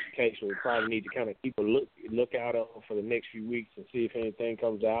 this is a case where we probably need to kind of keep a look out for the next few weeks and see if anything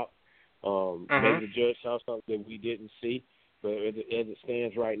comes out. Maybe the judge saw something that we didn't see, but as it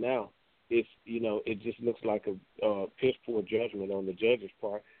stands right now, it's, it just looks like a piss poor judgment on the judge's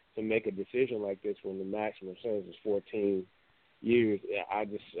part to make a decision like this when the maximum sentence is 14 years.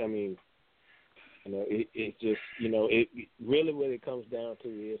 It just, it really what it comes down to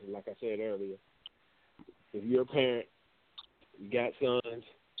is, like I said earlier, if you're a parent, you got sons,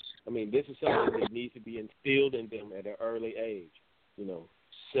 this is something that needs to be instilled in them at an early age,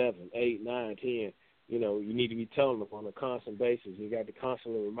 7, 8, 9, 10. You need to be telling them on a constant basis. You got to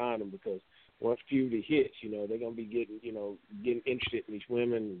constantly remind them because once puberty hits, they're going to be getting interested in these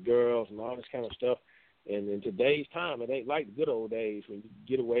women and girls and all this kind of stuff. And in today's time, it ain't like the good old days when you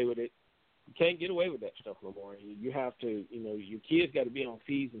get away with it. You can't get away with that stuff no more. You have to, your kids got to be on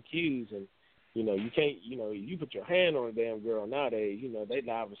P's and Q's, and, you can't, you put your hand on a damn girl nowadays, they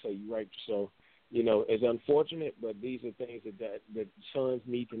liable to say you raped her. So, it's unfortunate, but these are things that sons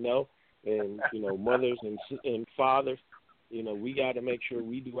need to know, and, mothers and fathers, we got to make sure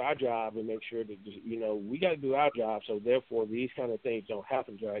we do our job and make sure that, we got to do our job, so therefore these kind of things don't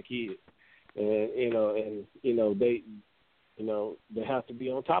happen to our kids. And, they have to be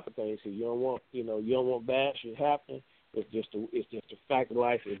on top of things because you don't want bad shit happening. It's just a fact of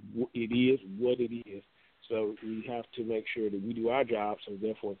life. It is what it is. So we have to make sure that we do our job, so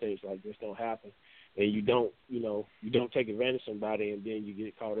therefore things like this don't happen, and you don't take advantage of somebody and then you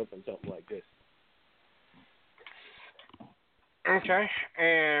get caught up in something like this. Okay,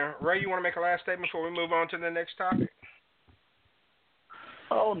 and Ray, you want to make a last statement before we move on to the next topic?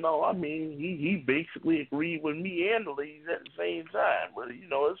 Oh, no, he basically agreed with me and the ladies at the same time. But,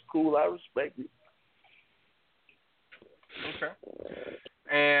 it's cool. I respect it. Okay.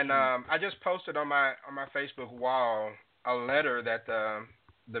 And I just posted on my Facebook wall a letter that the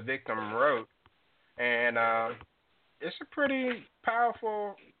victim wrote. And it's a pretty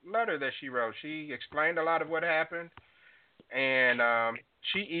powerful letter that she wrote. She explained a lot of what happened. And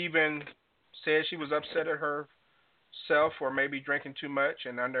she even said she was upset at herself for maybe drinking too much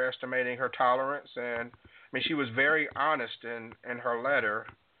and underestimating her tolerance. And she was very honest in her letter,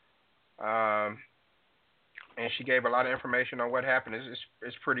 and she gave a lot of information on what happened.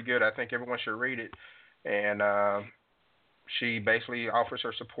 It's pretty good. I think everyone should read it. And she basically offers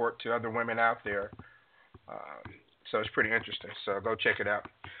her support to other women out there. So it's pretty interesting. So go check it out.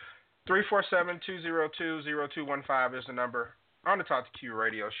 347-202-0215 is the number on the Talk to Q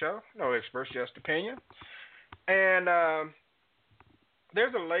radio show. No experts, just opinion. And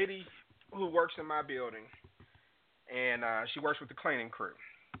there's a lady who works in my building, and she works with the cleaning crew.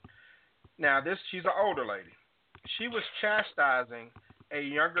 Now, she's an older lady. She was chastising a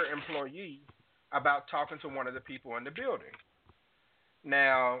younger employee about talking to one of the people in the building.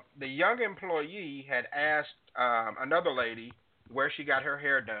 Now, the young employee had asked another lady where she got her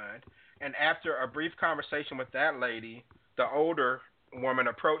hair done, and after a brief conversation with that lady, the older woman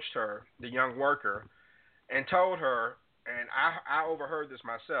approached her, the young worker, and told her, and I overheard this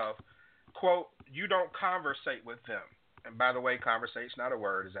myself, quote, "You don't conversate with them." And by the way, conversate's not a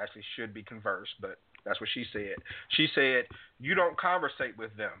word. It actually should be converse, but that's what she said. She said, "You don't conversate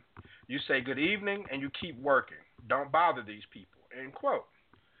with them. You say good evening and you keep working. Don't bother these people," end quote.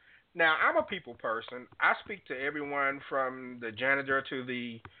 Now, I'm a people person. I speak to everyone from the janitor to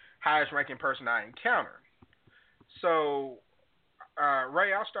the highest ranking person I encounter. So,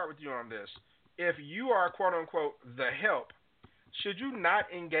 Ray, I'll start with you on this. If you are, quote unquote, the help, should you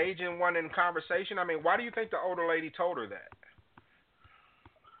not engage in one in conversation? Why do you think the older lady told her that?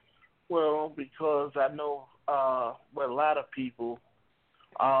 Well, because I know with a lot of people,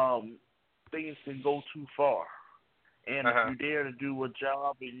 things can go too far. And if you're there to do a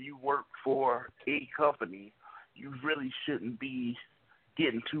job and you work for a company, you really shouldn't be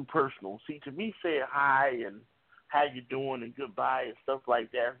getting too personal. See, to me, saying hi and how you doing and goodbye and stuff like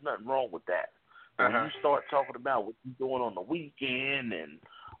that, there's nothing wrong with that. But when you start talking about what you're doing on the weekend and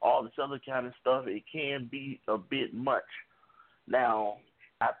all this other kind of stuff, it can be a bit much. Now,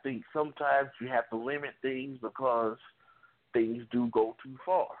 I think sometimes you have to limit things because things do go too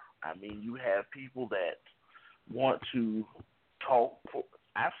far. You have people that want to talk.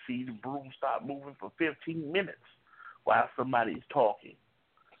 I've seen the broom stop moving for 15 minutes while somebody's talking.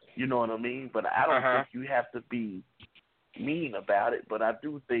 You know what I mean? But I don't think you have to be mean about it, but I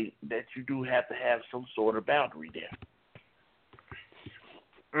do think that you do have to have some sort of boundary there.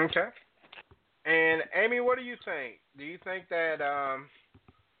 Okay. And Amy, what do you think? Do you think that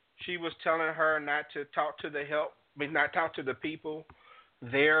she was telling her not to talk to not talk to the people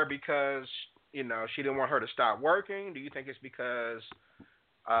there because, she didn't want her to stop working? Do you think it's because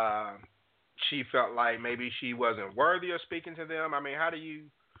she felt like maybe she wasn't worthy of speaking to them? I mean, how do you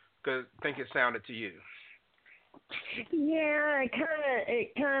think it sounded to you? Yeah,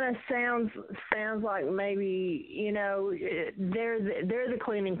 it kind of sounds like maybe they're the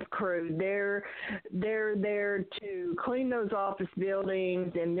cleaning crew. They're there to clean those office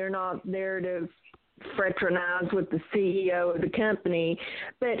buildings, and they're not there to fraternize with the CEO of the company.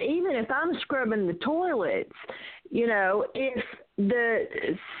 But even if I'm scrubbing the toilets, if the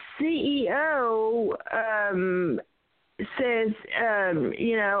CEO says, I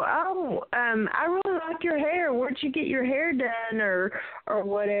really like your hair. Where'd you get your hair done, or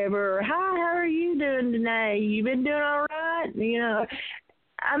whatever? Or, hi, how are you doing today? You been doing all right?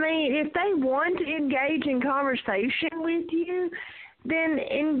 I mean, if they want to engage in conversation with you, then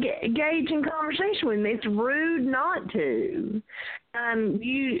engage in conversation with them. It's rude not to.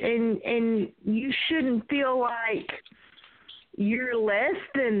 You shouldn't feel like you're less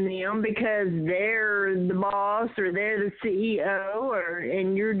than them because they're the boss or they're the CEO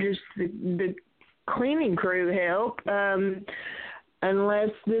and you're just the cleaning crew help.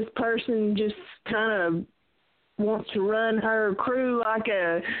 Unless this person just kind of wants to run her crew like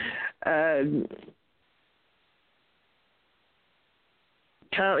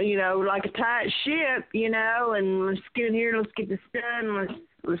like a tight ship, and let's get in here, let's get this done,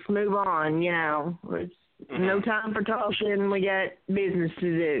 let's move on, No time for talking, we got business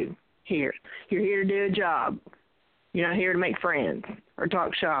to do here. You're here to do a job. You're not here to make friends or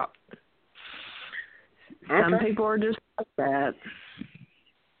talk shop. Okay. Some people are just like that.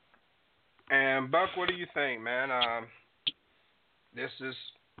 And Buck, what do you think, man? This is,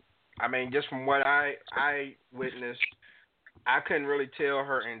 just from what I witnessed, I couldn't really tell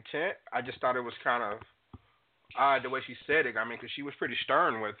her intent. I just thought it was kind of odd the way she said it. Because she was pretty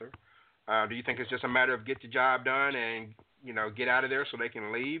stern with her. Do you think it's just a matter of get the job done and, get out of there so they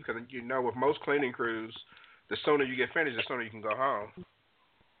can leave? Because, with most cleaning crews, the sooner you get finished, the sooner you can go home.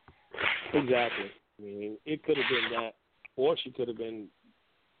 Exactly. It could have been that, or she could have been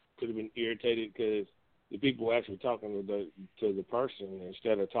irritated because the people were actually talking to the person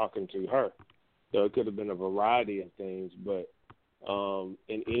instead of talking to her. So it could have been a variety of things, but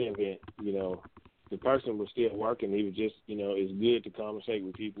in any event, the person was still working. He was just, it's good to conversate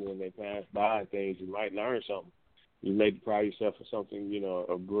with people when they pass by and things. You might learn something. You may deprive yourself of something,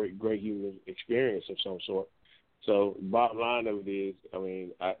 a great human experience of some sort. So bottom line of it is,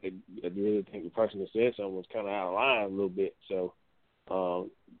 I really think the person that said something was kind of out of line a little bit. So, I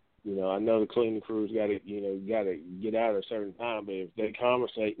know the cleaning crews got to get out at a certain time, but if they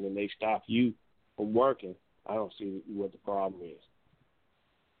conversate and then they stop you from working, I don't see what the problem is.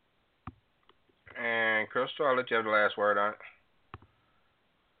 And Crystal, I'll let you have the last word on it.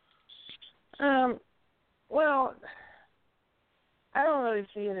 Well, I don't really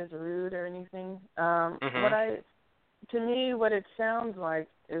see it as rude or anything. To me, what it sounds like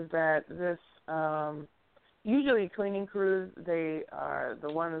is that this, usually cleaning crews, they are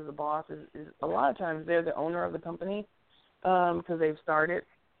the one as the boss is a lot of times they're the owner of the company because they've started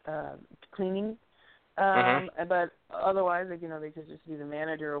cleaning. But otherwise, they could just be the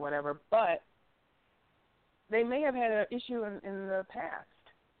manager or whatever. But they may have had an issue in the past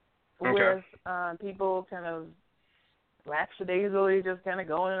with people kind of lackadaisically just kind of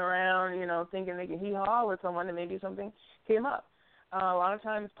going around, thinking they can hee-haw with someone and maybe something came up. A lot of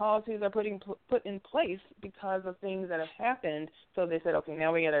times policies are put in place because of things that have happened. So they said, okay,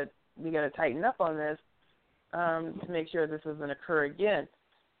 now we gotta tighten up on this to make sure this doesn't occur again.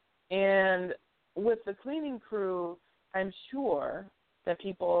 And with the cleaning crew, I'm sure that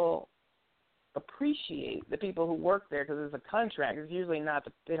people appreciate the people who work there because it's a contract. It's usually not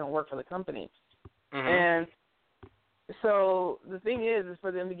they don't work for the company. And so the thing is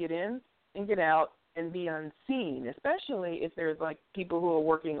for them to get in and get out and be unseen, especially if there's like people who are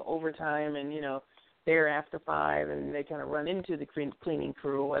working overtime and, they're after 5 and they kind of run into the cleaning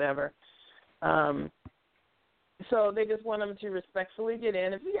crew or whatever. So they just want them to respectfully get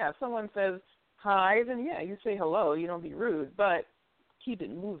in. If someone says hi, then you say hello. You don't be rude, but keep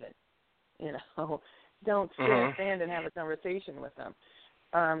it moving. Don't stand and have a conversation with them.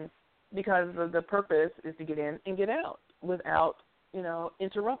 Because the purpose is to get in and get out without,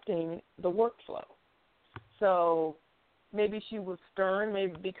 interrupting the workflow. So maybe she was stern,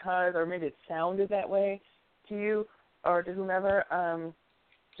 maybe it sounded that way to you or to whomever,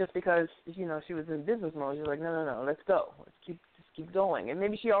 just because, she was in business mode. She was like, no, let's go. Let's keep going. And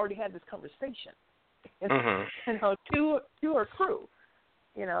maybe she already had this conversation, to her crew.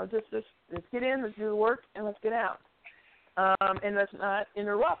 let's get in, let's do the work, and let's get out. And let's not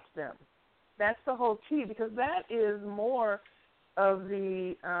interrupt them. That's the whole key, because that is more of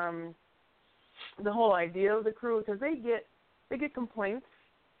the whole idea of the crew, because they get complaints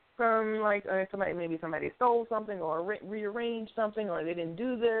from like somebody stole something or rearranged something or they didn't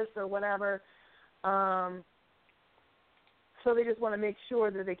do this or whatever. So they just want to make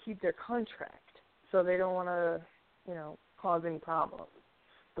sure that they keep their contract. So they don't want to, cause any problems.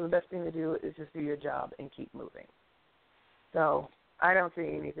 So the best thing to do is just do your job and keep moving. So I don't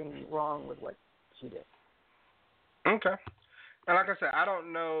see anything wrong with what she did. Okay. And like I said, I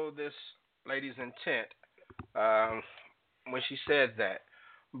don't know this lady's intent when she said that.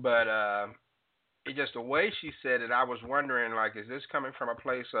 But it just the way she said it, I was wondering, like, is this coming from a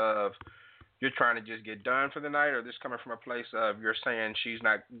place of you're trying to just get done for the night, or is this coming from a place of you're saying she's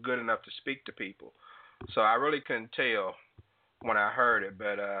not good enough to speak to people? So I really couldn't tell when I heard it,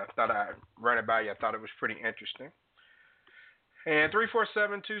 but thought I'd run it by you. I thought it was pretty interesting. And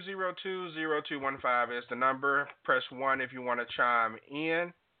 347-202-0215 is the number. Press 1 if you want to chime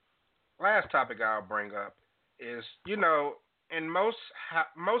in. Last topic I'll bring up is, in most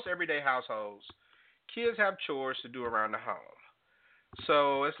everyday households, kids have chores to do around the home.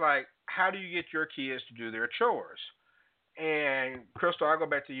 So it's like, how do you get your kids to do their chores? And Crystal, I'll go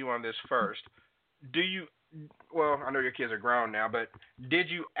back to you on this first. Well, I know your kids are grown now, but did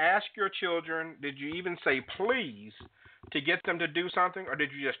you ask your children, did you even say please to get them to do something, or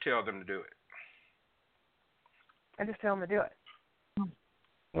did you just tell them to do it? I just tell them to do it.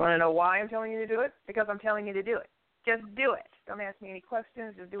 You want to know why I'm telling you to do it? Because I'm telling you to do it. Just do it. Don't ask me any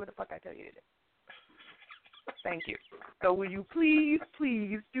questions. Just do what the fuck I tell you to do. Thank you. So will you please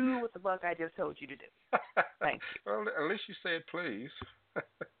do what the fuck I just told you to do? Thank you. Well, at least you said please.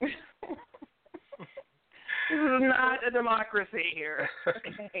 This is not a democracy here.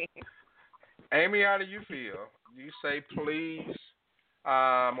 Okay. Amy, how do you feel? Do you say please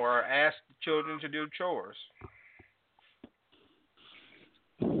or ask the children to do chores?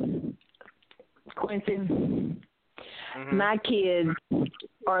 Quincy, my kids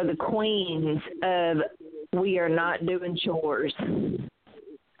are the queens of we are not doing chores.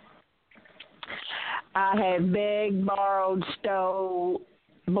 I have begged, borrowed, stole,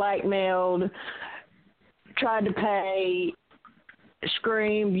 blackmailed, tried to pay,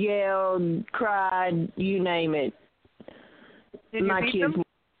 screamed, yelled, cried, you name it. Did you beat them?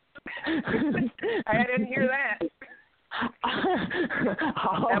 I didn't hear that.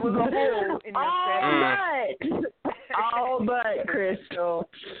 That was a hole in your all but Crystal.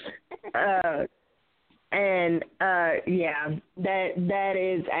 Yeah, that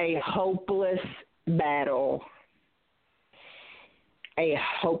is a hopeless battle. A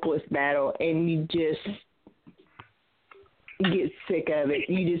hopeless battle, and you just get sick of it.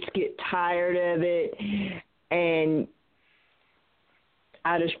 You just get tired of it, and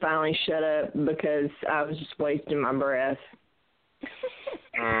I just finally shut up because I was just wasting my breath.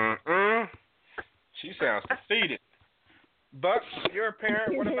 She sounds defeated. Buck, you're a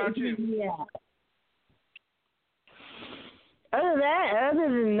parent. What about you? Yeah. Other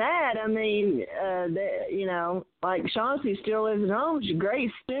than that, I mean, like Chauncey still lives at home. She's a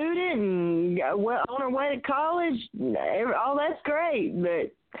great student and on her way to college. All that's great,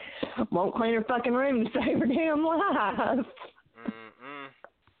 but won't clean her fucking room to save her damn life.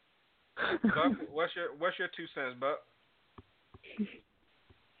 Buck, what's your 2 cents, Buck?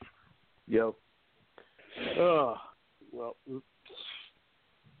 Yo. Well,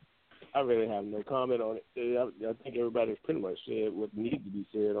 I really have no comment on it. I think everybody's pretty much said what needs to be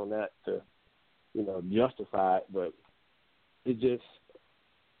said on that to, justify it. But it just,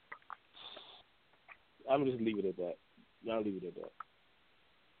 I'm just leave it at that. I'll leave it at that.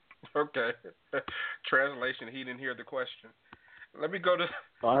 Okay. Translation: he didn't hear the question. Let me go to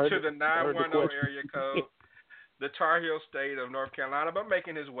the 910 area code, the Tar Heel state of North Carolina, but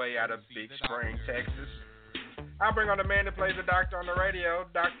making his way out of Big Spring, Texas. I'll bring on the man that plays the doctor on the radio,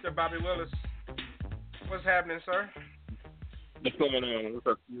 Dr. Bobby Willis. What's happening, sir? What's going on? What's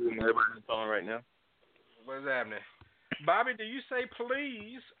up to you and everybody on the phone right now? What's happening? Bobby, do you say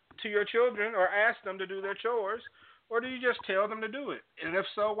please to your children or ask them to do their chores, or do you just tell them to do it? And if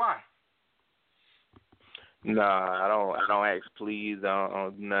so, why? Nah, I don't ask please. I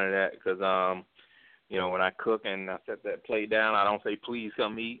don't do none of that because, when I cook and I set that plate down, I don't say please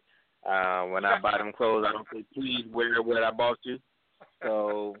come eat. When I buy them clothes, I don't say please wear what I bought you.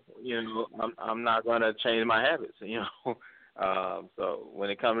 So I'm not gonna change my habits. So when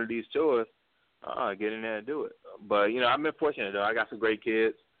it comes to these chores, get in there and do it. But I've been fortunate though. I got some great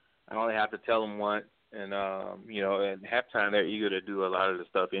kids. I only have to tell them once, and at halftime they're eager to do a lot of the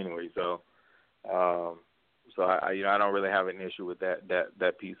stuff anyway. So, I don't really have an issue with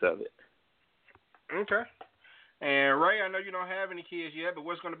that piece of it. Okay. And Ray, I know you don't have any kids yet, but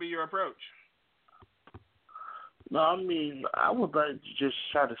what's going to be your approach? No, I mean, I would like to just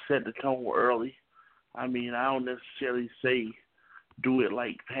try to set the tone early. I mean, I don't necessarily say do it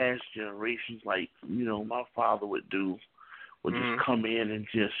like past generations, like, my father would do, would just come in and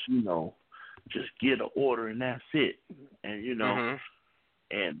just get an order and that's it. And,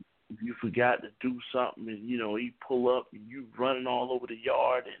 and if you forgot to do something and, you pull up and you running all over the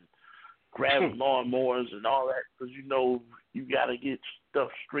yard and grabbing lawnmowers and all that, because, you got to get stuff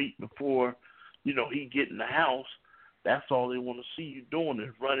straight before, he get in the house. That's all they want to see you doing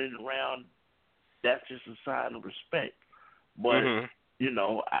is running around. That's just a sign of respect. But,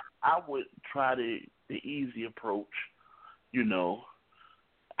 I would try the easy approach.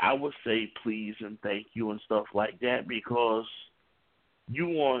 I would say please and thank you and stuff like that, because you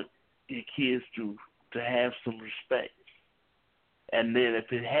want your kids to have some respect. And then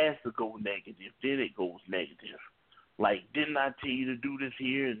if it has to go negative, then it goes negative. Like, didn't I tell you to do this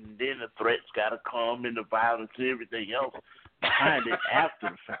here? And then the threats got to come and the violence and everything else behind it after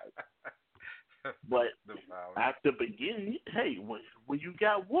the fact. But at the beginning, hey, when you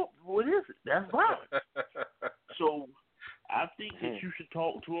got whooped, what is it? That's violence. So I think that you should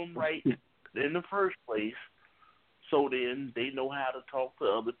talk to them right in the first place, so then they know how to talk to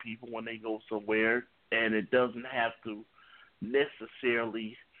other people when they go somewhere, and it doesn't have to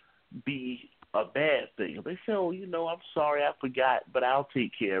necessarily be a bad thing. If they say, oh, I'm sorry, I forgot, but I'll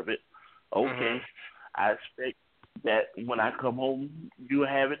take care of it. Okay, I expect that when I come home, you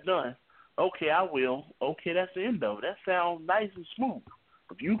have it done. Okay, I will. Okay, that's the end of it. That sounds nice and smooth.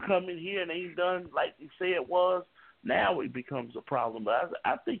 If you come in here and ain't done like you say it was, now it becomes a problem. But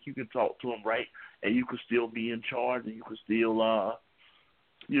I think you can talk to them right, and you can still be in charge, and you can still,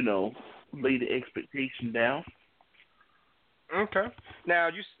 lay the expectation down. Okay. Now,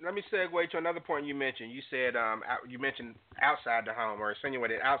 let me segue to another point you mentioned. You said you mentioned outside the home, or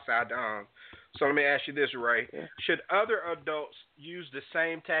insinuated outside the home. So let me ask you this, Ray. Yeah. Should other adults use the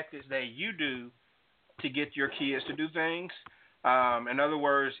same tactics that you do to get your kids to do things? In other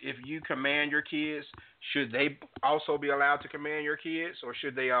words, if you command your kids, should they also be allowed to command your kids, or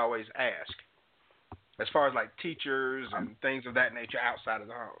should they always ask? As far as like teachers and things of that nature outside of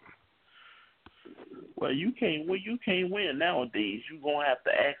the home. Well, you can't win nowadays. You're gonna have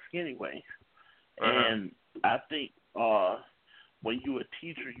to ask anyway. And I think when you're a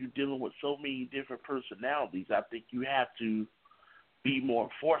teacher, you're dealing with so many different personalities. I think you have to be more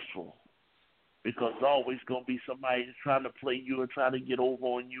forceful, because there's always going to be somebody that's trying to play you or trying to get over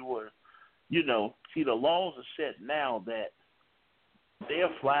on you, or, see, the laws are set now that they'll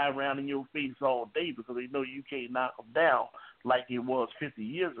fly around in your face all day because they know you can't knock them down like it was 50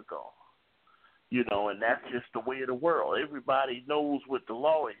 years ago. And that's just the way of the world. Everybody knows what the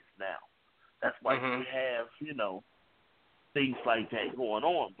law is now. That's why you have, things like that going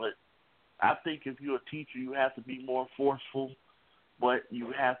on. But I think if you're a teacher, you have to be more forceful, but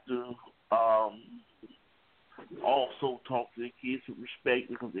you have to also talk to the kids with respect,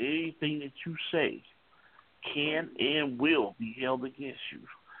 because anything that you say can and will be held against you.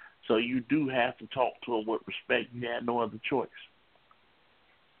 So you do have to talk to them with respect. You have no other choice.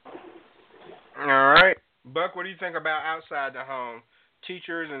 All right. Buck, what do you think about outside the home?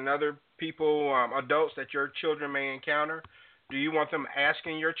 Teachers and other people, adults that your children may encounter, do you want them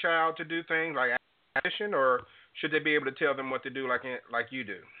asking your child to do things like addition, or should they be able to tell them what to do like you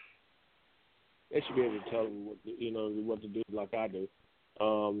do? They should be able to tell them what to do like I do.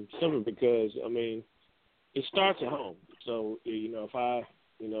 Simply because, it starts at home. So, if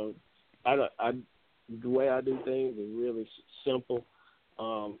the way I do things is really simple.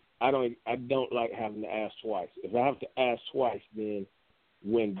 I don't like having to ask twice. If I have to ask twice, then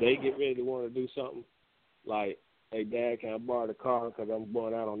when they get ready to want to do something, like, hey, Dad, can I borrow the car because I'm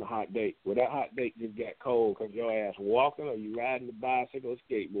going out on a hot date? Well, that hot date just got cold because your ass walking or you riding the bicycle or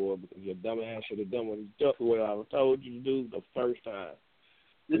skateboard, because your dumb ass should have done what I told you to do the first time.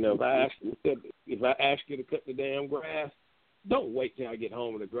 If I ask you to cut the damn grass, don't wait till I get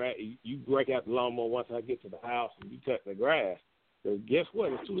home with the grass. You break out the lawnmower once I get to the house and you cut the grass. Because guess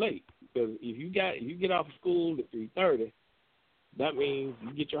what? It's too late. Because if you get off of school at 3:30, that means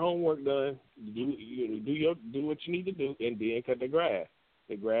you get your homework done, you do what you need to do, and then cut the grass.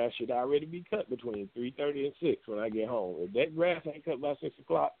 The grass should already be cut between 3:30 and 6 when I get home. If that grass ain't cut by 6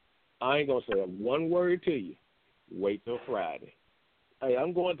 o'clock, I ain't going to say one word to you. Wait till Friday. Hey,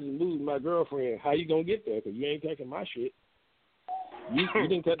 I'm going to the movies with my girlfriend. How you going to get there? Because you ain't taking my shit. You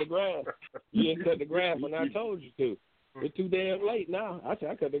didn't cut the grass. You didn't cut the grass when I told you to. It's too damn late now. I said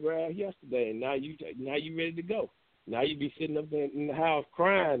I cut the grass yesterday, and now you ready to go. Now you be sitting up there in the house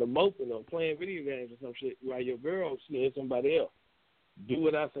crying or moping or playing video games or some shit while your girl's seeing somebody else. Do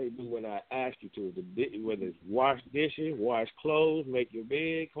what I say do when I ask you to. Whether it's wash dishes, wash clothes, make your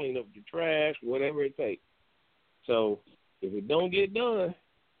bed, clean up the trash, whatever it takes. So if it don't get done,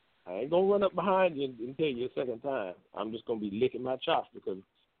 I ain't going to run up behind you and tell you a second time. I'm just going to be licking my chops because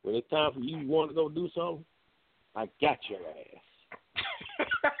when it's time for you want to go do something, I got your ass.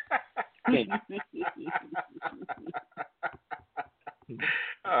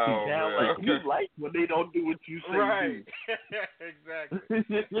 Oh, sound man. like you like when they don't do what you say. Right. Exactly.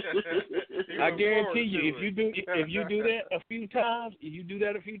 I guarantee you, if you do that a few times,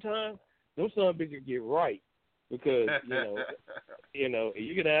 those son of bitches get right. Because,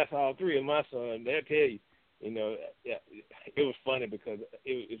 you can ask all three of my sons, they'll tell you, it was funny because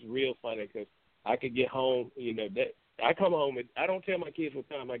it's real funny because I could get home, that I come home and I don't tell my kids what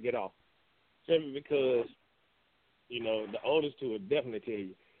time I get off. Simply because, the oldest two will definitely tell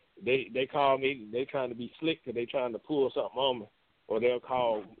you. They call me, they trying to be slick because they trying to pull something on me. Or they'll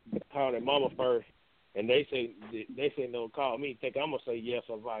call their mama first and they say no, call me, think I'm going to say yes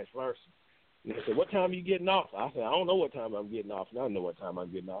or vice versa. And they said, what time are you getting off? I said, I don't know what time I'm getting off. And I know what time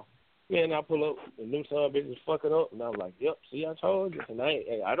I'm getting off. And I pull up, and them son of bitches fucking up. And I'm like, yep, see, I told you. And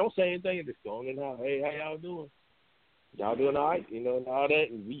I don't say anything. Just going in the house, hey, how y'all doing? Y'all doing all right? And all that.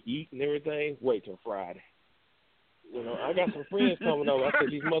 And we eat and everything. Wait till Friday. I got some friends coming over. I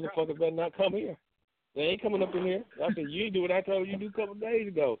said, these motherfuckers better not come here. They ain't coming up in here. I said, you do what I told you to do a couple of days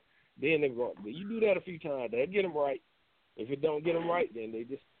ago. Then they go, you do that a few times. They'll get them right. If it don't get them right, then it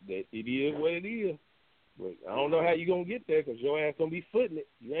is what it is. But I don't know how you going to get there because your ass going to be footing it.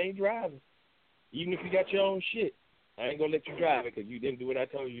 You ain't driving. Even if you got your own shit, I ain't going to let you drive it because you didn't do what I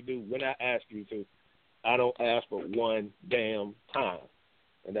told you to do when I asked you to. I don't ask for one damn time.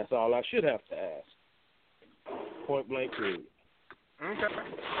 And that's all I should have to ask. Point blank period. Okay.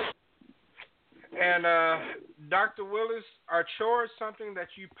 And Dr. Willis, are chores something that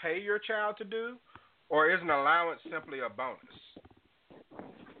you pay your child to do, or is an allowance simply a bonus?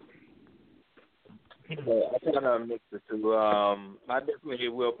 I kind of mix the two. I definitely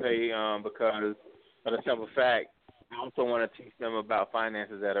will pay because of the simple fact, I also want to teach them about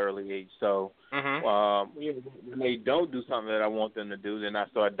finances at an early age. So when they don't do something that I want them to do, then I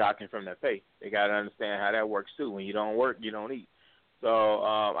start docking from their pay. They got to understand how that works too. When you don't work, you don't eat. So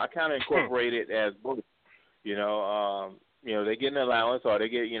I kind of incorporate it as both. They get an allowance, or they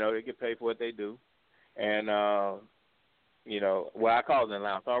get paid for what they do, and I call it an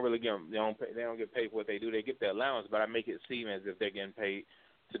allowance. I don't really give them. They don't get paid for what they do. They get their allowance, but I make it seem as if they're getting paid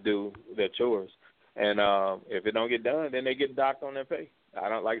to do their chores. And if it don't get done, then they get docked on their pay. I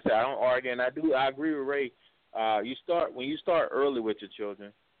don't argue, and I agree with Ray. When you start early with your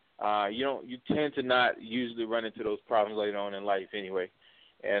children, you tend to not usually run into those problems later on in life anyway.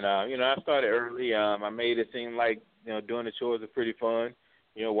 And I started early. I made it seem like doing the chores are pretty fun.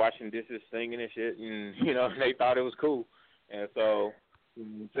 Washing dishes, singing and shit, and they thought it was cool. And so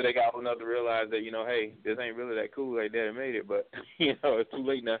they got old enough to realize that hey, this ain't really that cool. Like Daddy made it, but it's too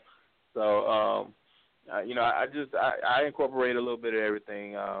late now. So I incorporate a little bit of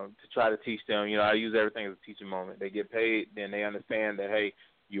everything to try to teach them. I use everything as a teaching moment. They get paid, then they understand that hey,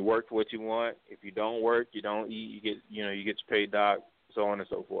 you work for what you want. If you don't work, you don't eat. You get your paid doc, so on and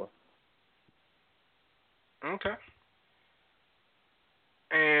so forth. Okay.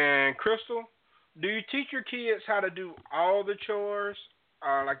 And Crystal, do you teach your kids how to do all the chores?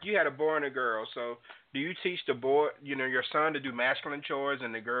 Like you had a boy and a girl, so do you teach the boy, your son to do masculine chores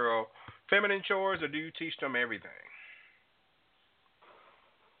and the girl feminine chores, or do you teach them everything?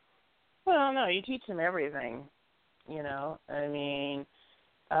 Well, no, you teach them everything. I mean,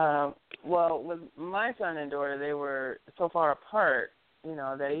 with my son and daughter, they were so far apart,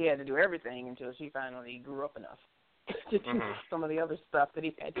 that he had to do everything until she finally grew up enough to do some of the other stuff that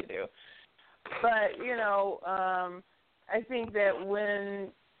he had to do. But, I think that when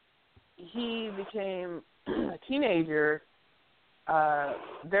he became a teenager,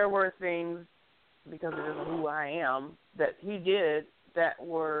 there were things, because of who I am, that he did that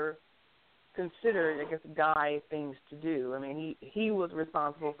were considered, I guess, guy things to do. I mean, he was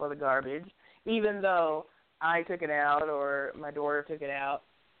responsible for the garbage, even though I took it out or my daughter took it out.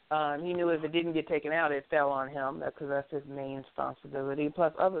 He knew if it didn't get taken out, it fell on him, because that's his main responsibility,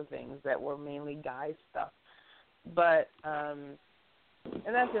 plus other things that were mainly guy stuff. But, and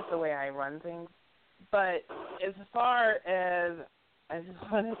that's just the way I run things. But as far as, I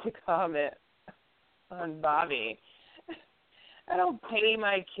just wanted to comment on Bobby. I don't pay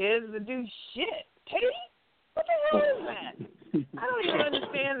my kids to do shit. Pay? What the hell is that? I don't even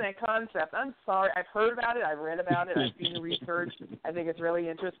understand that concept. I'm sorry. I've heard about it. I've read about it. I've seen the research. I think it's really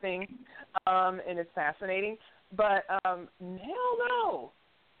interesting, and it's fascinating. But hell no.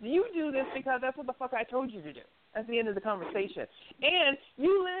 You do this because that's what the fuck I told you to do. That's the end of the conversation. And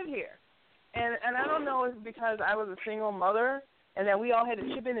you live here. And I don't know if it's because I was a single mother and that we all had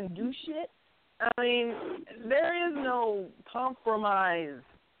to chip in and do shit. I mean, there is no compromise.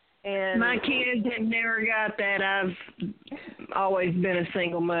 And my kids have never got that. I've always been a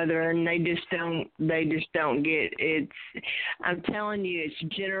single mother, and they just don't get it. I'm telling you, it's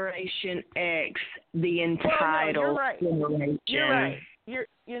Generation X, the entitled generation. You're right.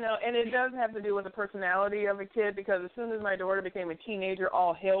 And it does have to do with the personality of a kid, because as soon as my daughter became a teenager,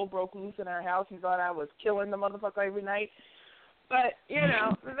 all hell broke loose in our house. He thought I was killing the motherfucker every night. But,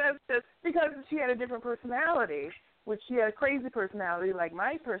 that's just because she had a different personality, which she had a crazy personality like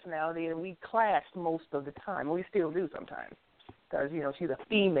my personality, and we clashed most of the time. We still do sometimes because, she's a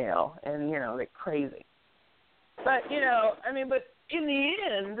female and, they're crazy. But, but in the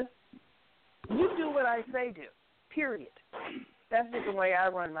end, you do what I say do, period. That's just the way I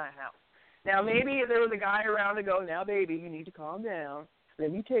run my house. Now, maybe if there was a guy around to go, now, baby, you need to calm down.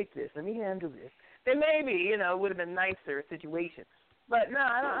 Let me take this. Let me handle this. Then maybe, it would have been a nicer situation. But, no,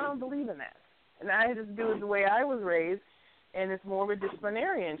 I don't believe in that. And I just do it the way I was raised, and it's more of a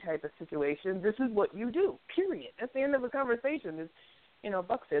disciplinarian type of situation. This is what you do, period. That's the end of the conversation. It's,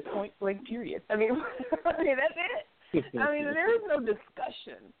 Buck says point blank, period. I mean, that's it. I mean, there is no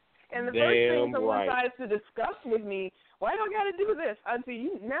discussion. And the first thing someone tries to discuss with me, why do I got to do this? I'd say,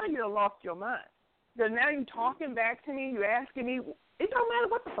 now you done lost your mind. Because now you talking back to me, you asking me, it don't matter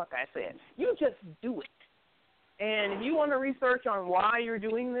what the fuck I said. You just do it. And if you want to research on why you're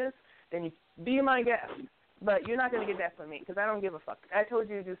doing this, then you be my guest. But you're not going to get that from me, because I don't give a fuck. I told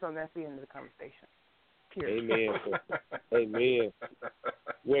you to do something. That's the end of the conversation. Period. Amen. Amen.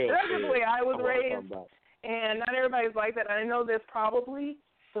 Well, that's the way I was raised. And not everybody's like that. I know there's probably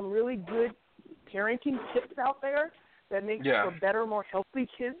some really good parenting tips out there that make for better, more healthy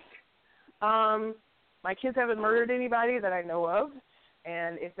kids. My kids haven't murdered anybody that I know of.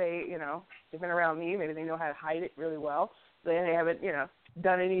 And if they, they've been around me, maybe they know how to hide it really well. They haven't,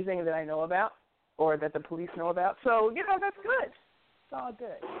 done anything that I know about or that the police know about. So, that's good. It's all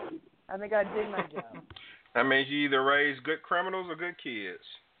good. I think I did my job. That means you either raise good criminals or good kids.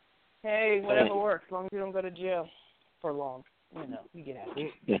 Hey, whatever works, as long as you don't go to jail for long. You get out.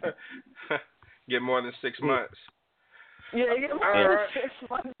 Get more than 6 months. Yeah, get more than 6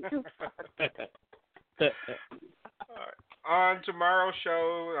 months. All right. On tomorrow's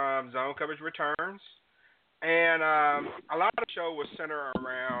show, Zone Coverage returns. And a lot of the show was centered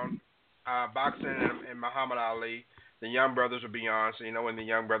around boxing and Muhammad Ali. The Young Brothers will be on, so when the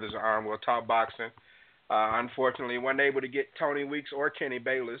Young Brothers are on, we'll talk boxing. Unfortunately, wasn't able to get Tony Weeks or Kenny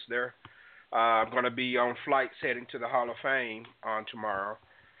Bayless. They're going to be on flights heading to the Hall of Fame on tomorrow.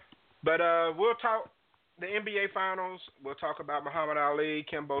 But we'll talk the NBA Finals. We'll talk about Muhammad Ali,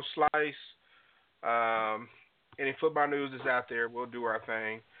 Kimbo Slice. Any football news is out there, we'll do our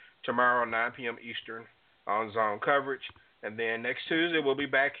thing tomorrow, 9 p.m. Eastern on Zone Coverage. And then next Tuesday, we'll be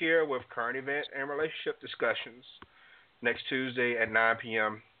back here with current event and relationship discussions. Next Tuesday at 9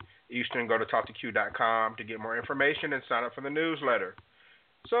 p.m. Eastern, go to TalkToQ.com to get more information and sign up for the newsletter.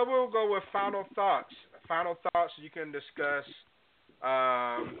 So we'll go with final thoughts. Final thoughts you can discuss,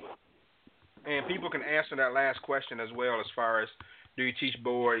 and people can answer that last question as well, as far as do you teach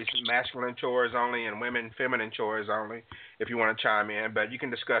boys masculine chores only and women feminine chores only, if you want to chime in. But you can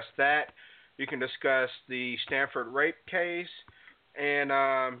discuss that. You can discuss the Stanford rape case, and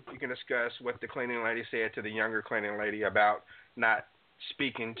you can discuss what the cleaning lady said to the younger cleaning lady about not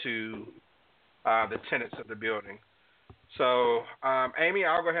speaking to the tenants of the building. So, Amy,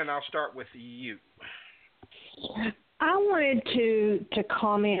 I'll go ahead and I'll start with you. I wanted to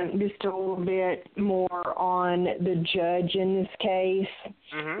comment just a little bit more on the judge in this case.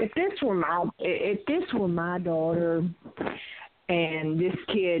 Mm-hmm. If this were my daughter, and this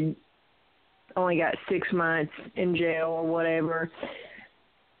kid only got 6 months in jail or whatever,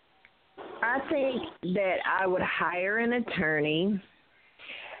 I think that I would hire an attorney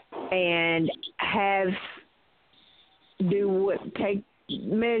and take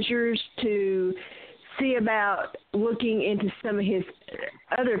measures to see about looking into some of his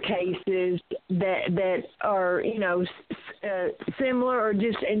other cases that are, similar or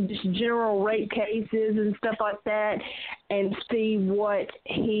just general rape cases and stuff like that, and see what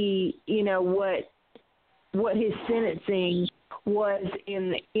he, what his sentencing was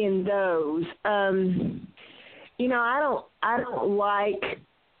in those. I don't like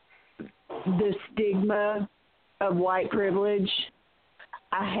the stigma of white privilege.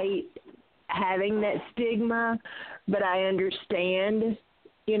 I hate having that stigma, but I understand,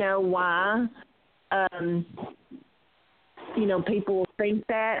 why. People think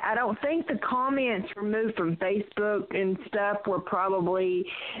that. I don't think the comments removed from Facebook and stuff were probably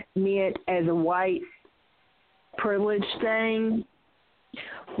meant as a white privilege thing.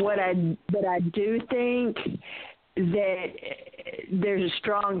 But I do think that there's a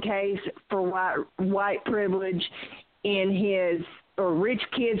strong case for white privilege in his, or rich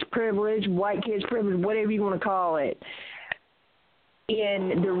kids privilege, white kids privilege, whatever you want to call it,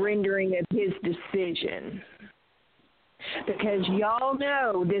 in the rendering of his decision. Because y'all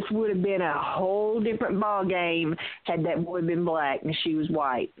know this would have been a whole different ball game had that boy been black and she was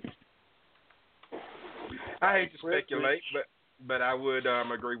white. I hate to speculate, but I would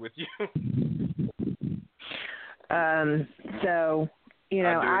agree with you. So,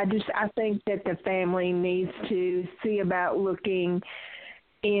 I think that the family needs to see about looking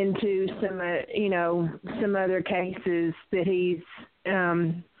into some other cases that he's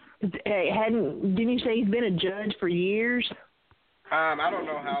didn't you say he's been a judge for years? I don't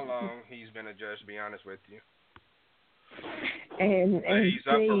know how long he's been a judge, to be honest with you. And he's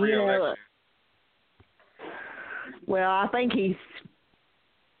up for re-election. Well, I think he's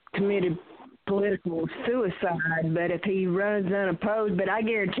committed political suicide, but if he runs unopposed, but I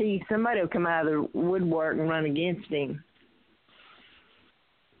guarantee somebody will come out of the woodwork and run against him.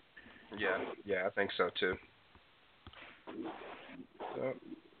 Yeah, I think so too. So,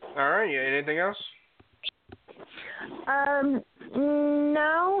 all right, anything else?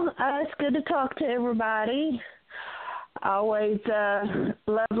 No, it's good to talk to everybody. I always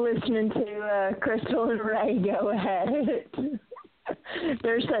love listening to Crystal and Ray go at it.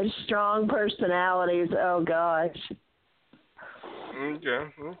 They're such strong personalities. Oh, gosh.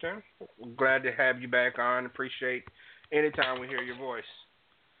 Okay. Glad to have you back on. Appreciate any time we hear your voice.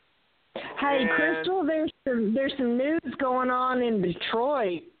 Hey, Crystal, there's some news going on in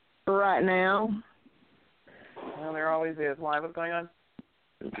Detroit right now. Well, there always is. Why? What's going on?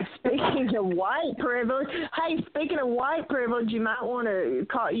 Speaking of white privilege, you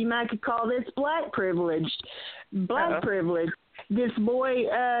might could call this black privilege. Privilege. This boy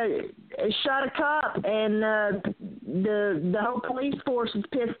shot a cop, and the whole police force is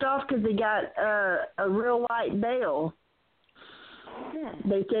pissed off because he got a real light bail.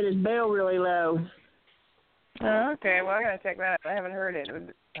 They said his bail really low. Oh, okay. Well, I gotta check that out. I haven't heard it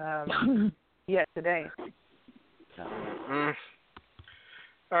yet today. So.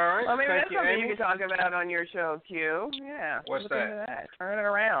 All right. Well, maybe Thank that's you, something Amy. you could talk about on your show, Q. Yeah. What's look into that? Turn it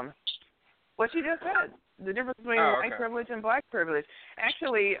around. What you just said. The difference between white privilege and black privilege.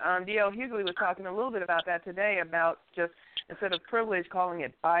 Actually, D.L. Hughley was talking a little bit about that today, about just instead of privilege, calling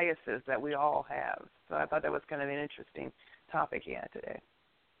it biases that we all have. So I thought that was kind of an interesting topic he had today.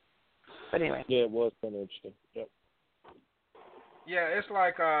 But anyway. Yeah, it was kind of interesting. Yep. Yeah, it's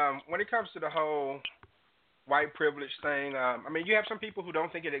like when it comes to the whole white privilege thing, you have some people who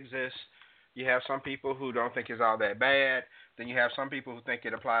don't think it exists. You have some people who don't think it's all that bad. Then you have some people who think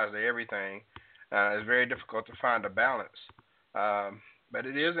it applies to everything. It's very difficult to find a balance. But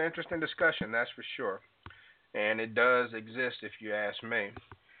it is an interesting discussion, that's for sure. And it does exist if you ask me.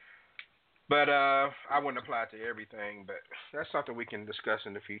 But I wouldn't apply it to everything, but that's something we can discuss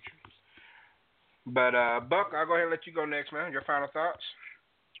in the future. But, Buck, I'll go ahead and let you go next, man. Your final thoughts?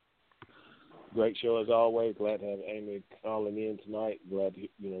 Great show as always. Glad to have Amy calling in tonight. Glad to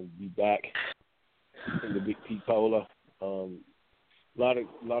be back in the Big P Polar. Lot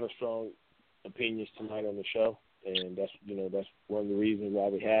of strong opinions tonight on the show, and that's one of the reasons why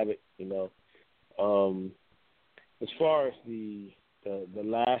we have it. As far as the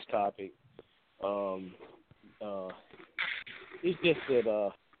last topic, it's just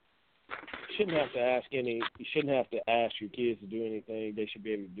that you shouldn't have to ask your kids to do anything. They should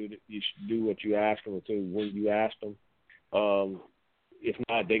be able to do it. You should do what you ask them to when you ask them. If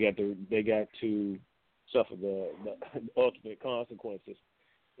not, they got to suffer the ultimate consequences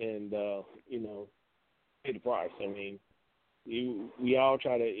and pay the price. I mean, we all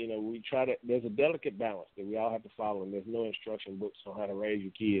try to. There's a delicate balance that we all have to follow, and there's no instruction books on how to raise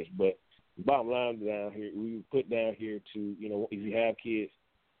your kids. But the bottom line down here, we put down here to if you have kids,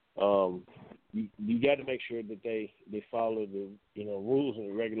 you got to make sure that they follow the rules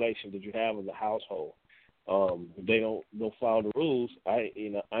and regulations that you have as a household. If they don't follow the rules, I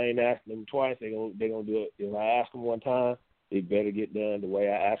ain't asking them twice. They gonna do it. If I ask them one time, they better get done the way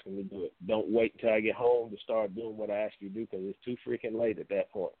I ask them to do it. Don't wait until I get home to start doing what I ask you to do, because it's too freaking late at that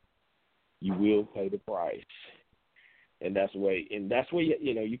point. You will pay the price. And that's the way. And that's where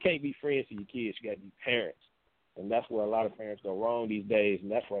you can't be friends to your kids. You got to be parents. And that's where a lot of parents go wrong these days.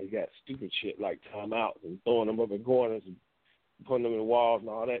 And that's why you got stupid shit like timeouts and throwing them up in corners and putting them in the walls and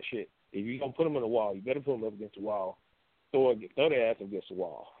all that shit. If you're going to put them in the wall, you better put them up against the wall. Throw their ass up against the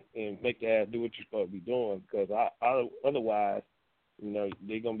wall and make their ass do what you're supposed to be doing, because otherwise,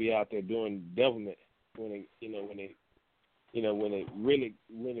 they're going to be out there doing devilment when it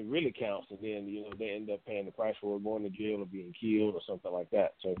really counts, and then, they end up paying the price for it, going to jail or being killed or something like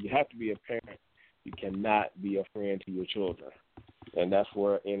that. So you have to be a parent. You cannot be a friend to your children. And that's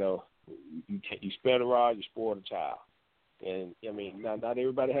where, you spare the rod, you spoil the child. And, not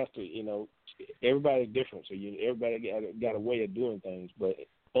everybody has to, everybody's different. So everybody got a way of doing things. But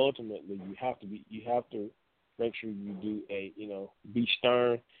ultimately, you have to make sure you do be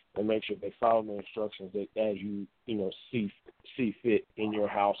stern and make sure they follow the instructions that as you, see fit in your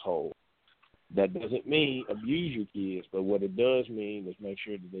household. That doesn't mean abuse your kids, but what it does mean is make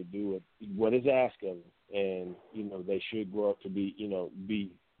sure that they do what is asked of them, and they should grow up to be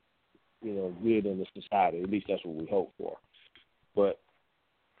good in the society. At least that's what we hope for. But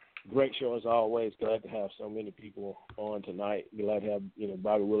great show as always. Glad to have so many people on tonight. Glad to have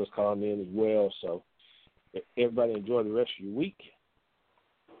Bobby Willis calling in as well. So everybody enjoy the rest of your week.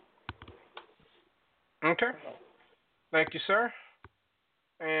 Okay. Thank you, sir.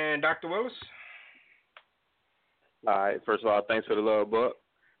 And Dr. Willis? All right. First of all, thanks for the love, Buck.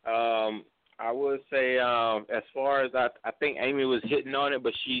 I would say as far as I think Amy was hitting on it,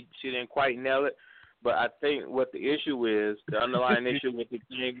 but she didn't quite nail it. But I think what the issue is, the underlying issue with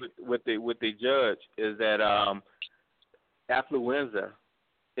the judge is that affluenza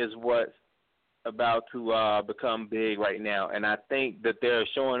is what's about to become big right now, and I think that they're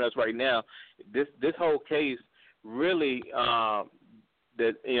showing us right now this whole case really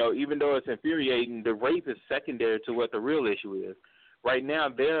that even though it's infuriating, the rape is secondary to what the real issue is. Right now,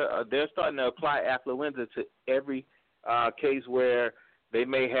 they're starting to apply affluenza to every case where they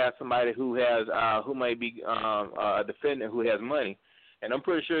may have somebody who may be a defendant who has money, and I'm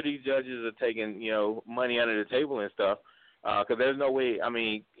pretty sure these judges are taking money under the table and stuff, because there's no way. I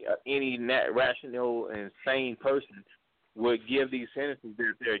mean, any rational and sane person would give these sentences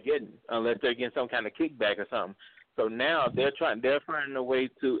that they're getting unless they're getting some kind of kickback or something. So now they're finding a way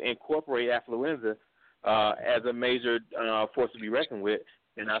to incorporate affluenza as a major force to be reckoned with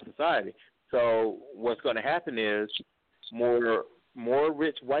in our society. So what's going to happen is more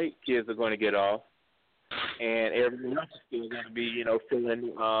rich white kids are going to get off, and everyone else is still going to be,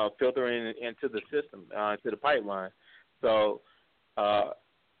 filtering into the system, to the pipeline. So I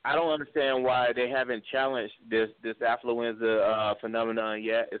don't understand why they haven't challenged this affluenza phenomenon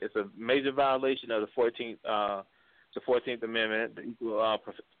yet. It's a major violation of the 14th Amendment, the Equal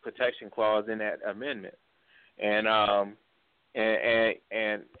Protection Clause in that amendment, and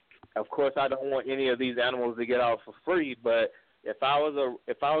of course I don't want any of these animals to get off for free. But if I was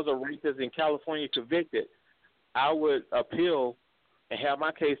a rapist in California convicted, I would appeal and have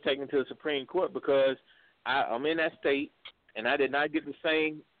my case taken to the Supreme Court, because I'm in that state and I did not get the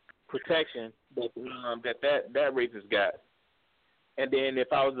same protection that rapist got. And then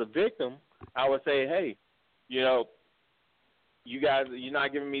if I was a victim, I would say, hey, you guys, you're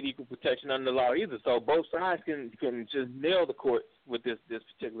not giving me the equal protection under the law either. So both sides can just nail the courts with this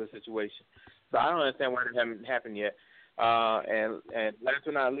particular situation. So I don't understand why that hasn't happened yet. And last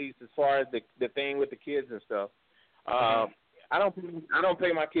but not least, as far as the thing with the kids and stuff, I don't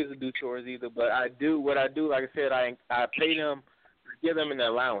pay my kids to do chores either. But what I do, like I said, I pay them, give them an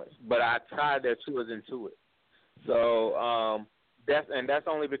allowance, but I tie their chores into it. So that's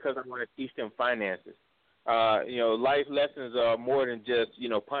only because I want to teach them finances. Life lessons are more than just,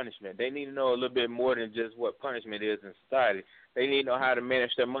 punishment. They need to know a little bit more than just what punishment is in society. They need to know how to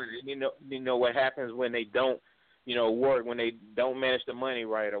manage their money. They need to know what happens when they don't, work, when they don't manage the money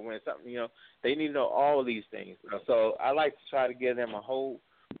right, or when something, they need to know all of these things. So I like to try to give them a whole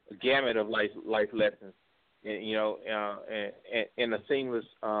gamut of life lessons, in a seamless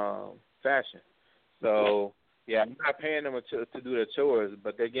fashion. So, yeah, I'm not paying them to do their chores,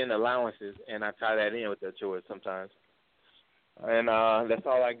 but they're getting allowances, and I tie that in with their chores sometimes. And that's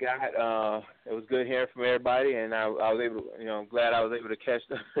all I got. It was good hearing from everybody, and I was able to, glad I was able to catch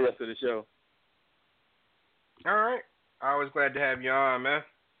the rest of the show. All right. Always glad to have you on, man.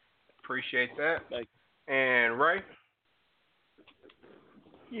 Appreciate that. Thank you. And Ray?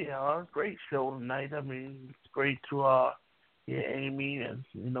 Yeah, great show tonight. I mean, it's great to hear Amy and,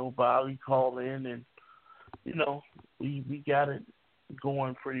 Bobby call in, and, we got it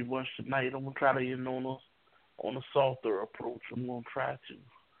going pretty much tonight. I'm going to try to end on a softer approach. I'm going to try to.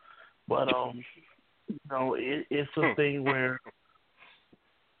 But You know, it's a thing where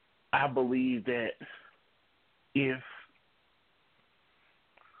I believe that if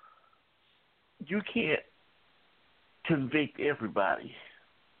you can't convict everybody.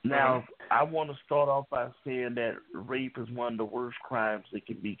 Now, I want to start off by saying that rape is one of the worst crimes that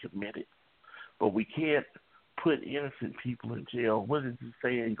can be committed. But we can't put innocent people in jail. What is the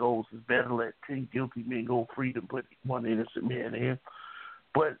saying goes? It's better to let 10 guilty men go free than put one innocent man in.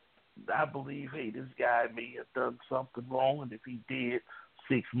 But I believe, hey, this guy may have done something wrong, and if he did,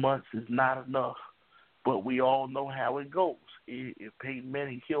 6 months is not enough. But we all know how it goes. If Peyton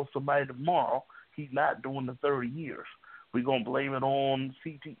Manning kills somebody tomorrow, he's not doing the 30 years. We're going to blame it on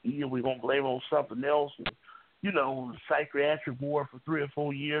CTE, or we're going to blame it on something else. And, you know, psychiatric ward for 3 or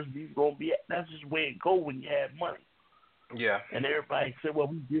 4 years. That's just the way it goes when you have money. Yeah. And everybody said, well,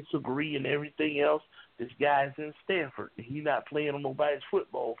 we disagree and everything else. This guy's in Stanford, and he's not playing on nobody's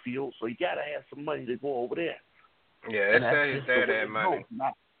football field, so you got to have some money to go over there. Yeah, it's that his dad had money.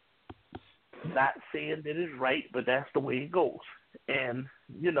 Not saying that it's right, but that's the way it goes. And,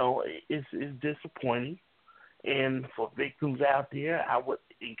 you know, it's disappointing. And for victims out there, I would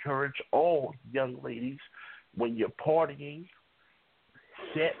encourage all young ladies, when you're partying,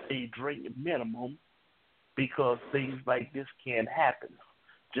 set a drink minimum, because things like this can happen.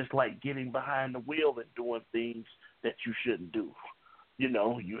 Just like getting behind the wheel and doing things that you shouldn't do. You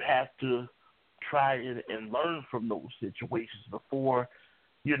know, you have to try and learn from those situations before,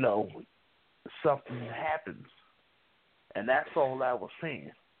 you know, something happens. And that's all I was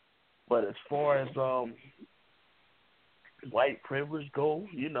saying. But as far as white privilege goes,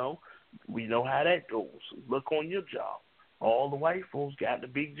 you know, we know how that goes. Look on your job. All the white folks got the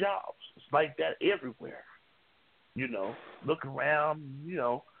big jobs. It's like that everywhere. You know, look around, you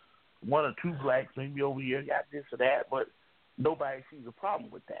know, 1 or 2 blacks maybe over here got this or that, but nobody sees a problem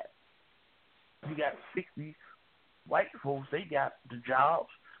with that. You got 60 white folks, they got the jobs.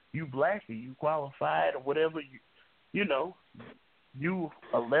 You black and you qualified or whatever, you know, you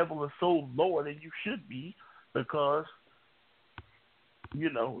a level or so lower than you should be because,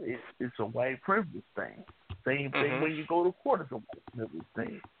 you know, it's a white privilege thing. Same thing when you go to court, it's a white privilege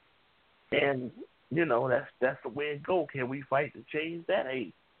thing. And, you know, that's the way it goes. Can we fight to change that?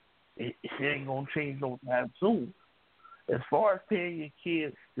 Hey, it ain't going to change no time soon. As far as paying your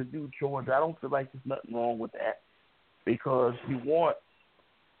kids to do chores, I don't feel like there's nothing wrong with that because you want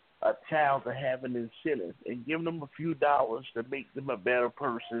a child to have an incentive and give them a few dollars to make them a better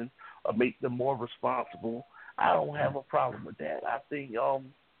person or make them more responsible. I don't have a problem with that. I think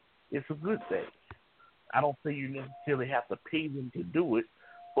it's a good thing. I don't think you necessarily have to pay them to do it,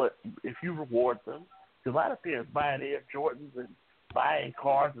 but if you reward them, because a lot of parents buying Air Jordans and buying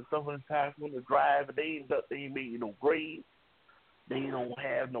cars and stuff in the time for them to drive, and they ain't making no grades. They don't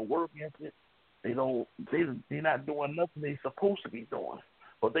have no work ethic. They're not doing nothing they're supposed to be doing.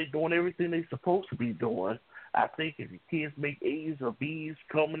 But they're doing everything they're supposed to be doing. I think if your kids make A's or B's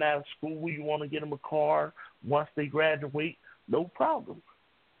coming out of school, you want to get them a car once they graduate, no problem.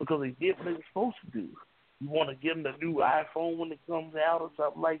 Because they did what they were supposed to do. You want to give them the new iPhone when it comes out or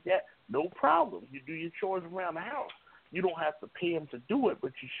something like that, no problem. You do your chores around the house. You don't have to pay them to do it,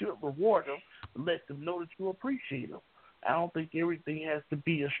 but you should reward them and let them know that you appreciate them. I don't think everything has to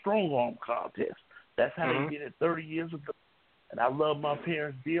be a strong arm contest. That's how they did it 30 years ago. And I love my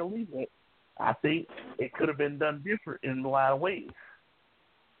parents dearly, but I think it could have been done different in a lot of ways.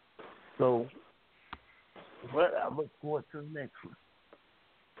 So, but I look forward to the next one.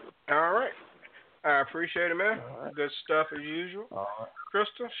 All right. I appreciate it, man. Right. Good stuff as usual. All right.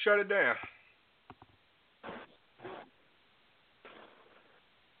 Crystal, shut it down.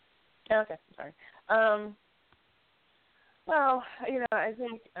 Okay, sorry. Well, you know, I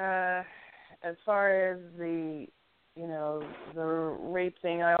think as far as the rape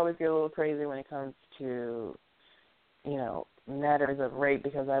thing, I always get a little crazy when it comes to, you know, matters of rape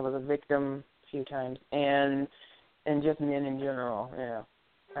because I was a victim a few times, and just men in general, you know.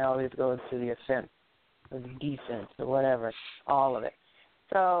 I always go to the offense or the defense or whatever, all of it.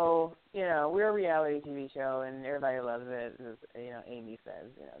 So, you know, we're a reality TV show and everybody loves it, as, you know, Amy says,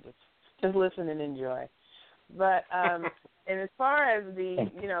 you know, just listen and enjoy. But and as far as the,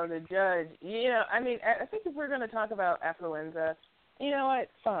 you know, the judge, you know, I mean, I think if we're going to talk about affluenza, you know what,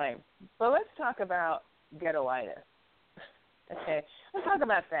 fine. But let's talk about ghettoitis. Okay, let's talk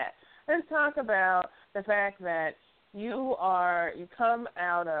about that. Let's talk about the fact that you come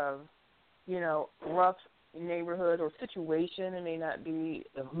out of, you know, rough neighborhood or situation. It may not be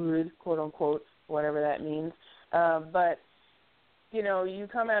the hood, quote unquote, whatever that means. But, you know, you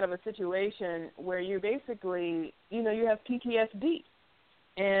come out of a situation where you basically, you know, you have PTSD.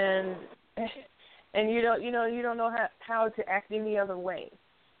 And and you don't know how to act any other way.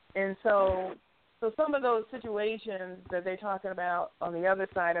 And so some of those situations that they're talking about on the other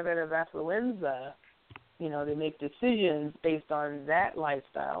side of it of affluenza, they make decisions based on that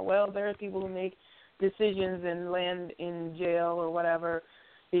lifestyle. Well, there are people who make decisions and land in jail or whatever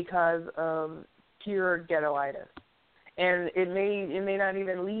because of pure ghettoitis. And it may not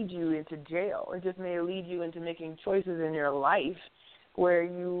even lead you into jail. It just may lead you into making choices in your life where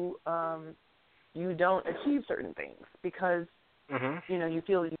you don't achieve certain things because you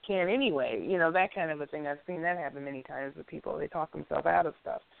feel you can anyway. That kind of a thing. I've seen that happen many times with people. They talk themselves out of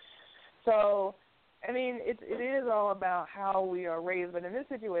stuff. So, I mean, it is all about how we are raised. But in this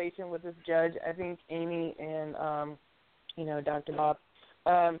situation with this judge, I think Amy and Dr. Bob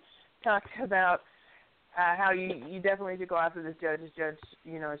talked about how you definitely should go after this judge. This judge,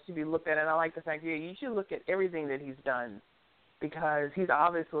 should be looked at. And I like the fact that you should look at everything that he's done because he's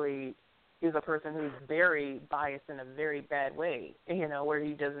obviously is a person who's very biased in a very bad way, where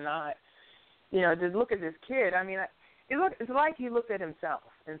he does not, just look at this kid. I mean, it's like he looked at himself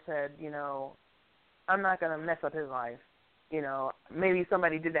and said, I'm not going to mess up his life. Maybe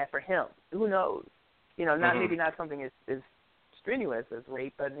somebody did that for him. Who knows? Maybe not something as strenuous as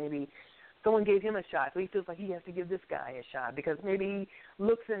rape, but maybe someone gave him a shot, so he feels like he has to give this guy a shot because maybe he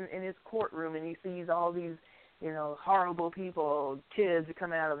looks in his courtroom and he sees all these, horrible people, kids that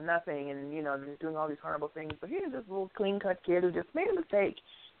come out of nothing and, they're doing all these horrible things. But here's this little clean-cut kid who just made a mistake,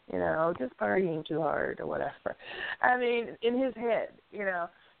 just partying too hard or whatever. I mean, in his head,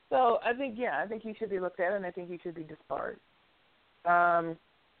 So I think he should be looked at, and I think he should be disbarred. And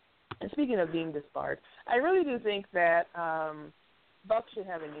speaking of being disbarred, I really do think that Buck should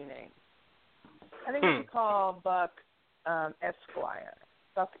have a new name. I think we should call Buck Esquire,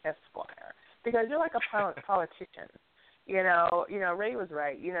 Buck Esquire, because you're like a politician. Ray was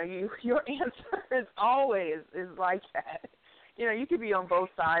right. Your answer is always like that. You could be on both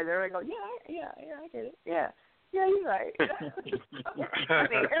sides. They're like, yeah, I get it. Yeah, you're right. I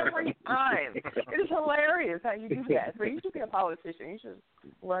mean, every time. It is hilarious how you do that. So you should be a politician. You should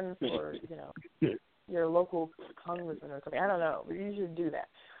run for, your local congressman or something. I don't know, but you should do that.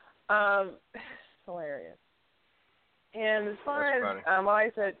 Hilarious. And as far as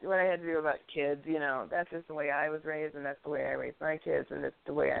I said what I had to do about kids, that's just the way I was raised, and that's the way I raised my kids, and that's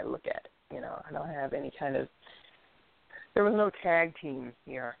the way I look at it. I don't have any kind of. There was no tag team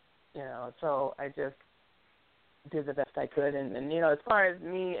here, so I just did the best I could, and as far as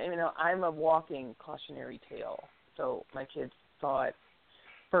me, I'm a walking cautionary tale. So my kids saw it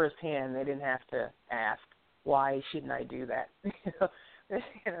firsthand. They didn't have to ask, why shouldn't I do that? They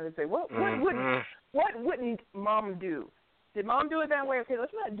say, what wouldn't Mom do? Did Mom do it that way? Okay,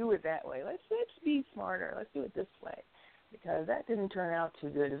 let's not do it that way. Let's be smarter. Let's do it this way, because that didn't turn out too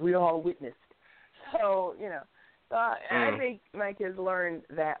good, as we all witnessed. So I think my kids learned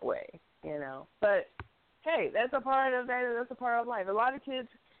that way. But hey, that's a part of that. That's a part of life. A lot of kids,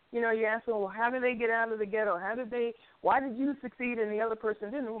 you ask them, well, how did they get out of the ghetto? Why did you succeed and the other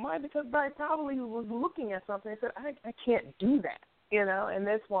person didn't? Well, why? Because I probably was looking at something and said, I can't do that. And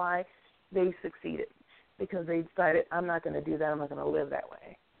that's why they succeeded, because they decided, I'm not going to do that. I'm not going to live that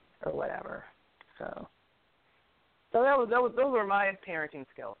way, or whatever. So those were my parenting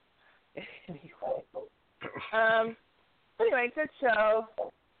skills. Anyway, good show,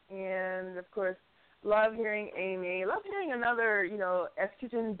 and of course, love hearing Amy. Love hearing another,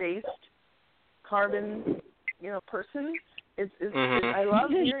 estrogen-based carbon, person. I love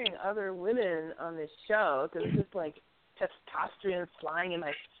hearing other women on this show because it's just like testosterone flying in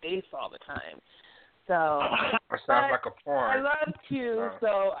my face all the time. So it sounds like a porn. I love Q,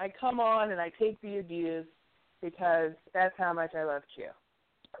 so I come on and I take the abuse because that's how much I love Q.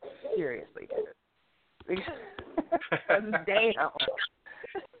 Seriously, dude. Damn.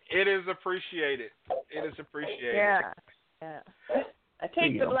 It is appreciated. Yeah. I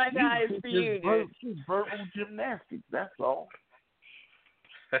take the black eyes for you, dude. It's verbal gymnastics, that's all.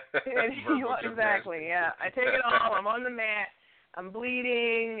 Exactly, yeah. I take it all. I'm on the mat. I'm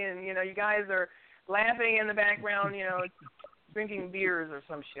bleeding, and, you guys are laughing in the background, drinking beers or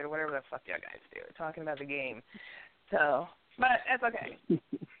some shit, or whatever the fuck you guys do, talking about the game. So, but that's okay.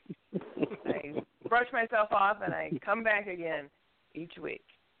 I brush myself off, and I come back again each week.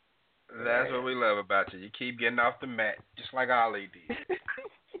 That's what we love about you. You keep getting off the mat, just like Ali did.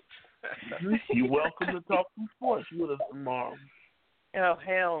 You're welcome to talk some sports with us tomorrow. Oh,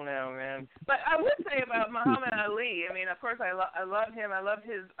 hell no, man. But I would say about Muhammad Ali, I mean, of course, I love him. I love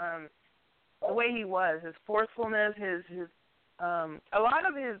his, the way he was, his forcefulness, his a lot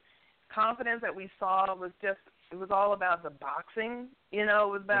of his confidence that we saw was just, it was all about the boxing. You know,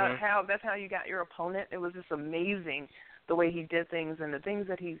 it was about how, that's how you got your opponent. It was just amazing the way he did things and the things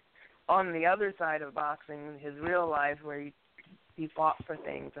that he, on the other side of boxing, his real life where he fought for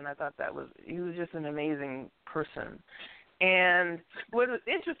things. And I thought he was just an amazing person. And what was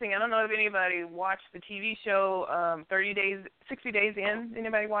interesting, I don't know if anybody watched the TV show 60 Days In.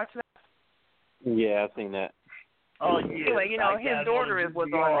 Anybody watch that? Yeah, I've seen that. Oh, yeah. Anyway, you know, his daughter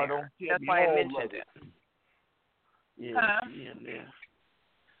was on there. That's why I mentioned it. Yeah,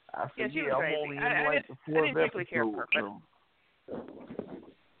 I said, she was crazy. I didn't particularly care for her.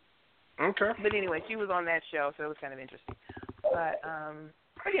 Okay. But anyway, she was on that show, so it was kind of interesting. But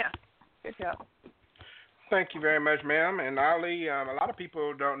yeah, good show. Thank you very much, ma'am. And Ali, a lot of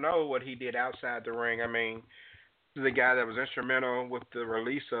people don't know what he did outside the ring. I mean, the guy that was instrumental with the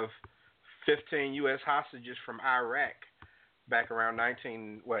release of 15 U.S. hostages from Iraq back around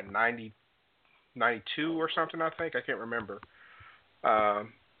 92 or something, I think. I can't remember.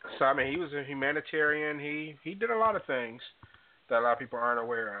 So, I mean, he was a humanitarian. He did a lot of things that a lot of people aren't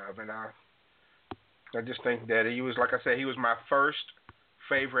aware of. And I just think that he was, like I said, he was my first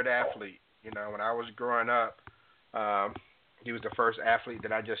favorite athlete. You know, when I was growing up, he was the first athlete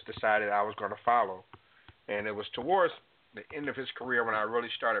that I just decided I was going to follow. And it was towards the end of his career when I really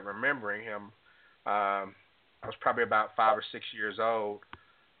started remembering him. I was probably about 5 or 6 years old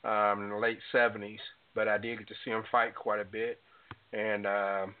in the late 70s, but I did get to see him fight quite a bit. And,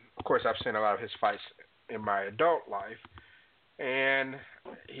 of course, I've seen a lot of his fights in my adult life. And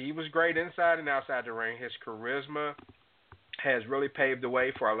he was great inside and outside the ring. His charisma has really paved the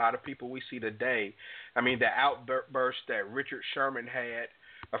way for a lot of people we see today. I mean, the outburst that Richard Sherman had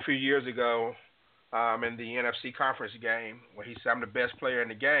a few years ago in the NFC conference game where he said, I'm the best player in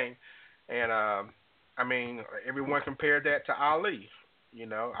the game. And, I mean, everyone compared that to Ali. You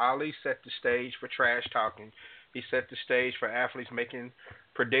know, Ali set the stage for trash talking. He set the stage for athletes making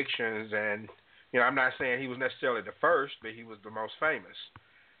predictions. And, you know, I'm not saying he was necessarily the first, but he was the most famous.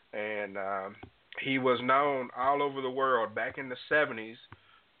 And he was known all over the world back in the 70s,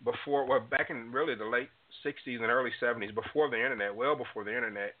 back in really the late 60s and early 70s, before the Internet, well before the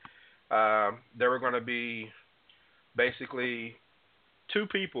Internet. There were going to be basically two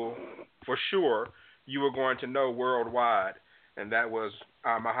people for sure you were going to know worldwide, and that was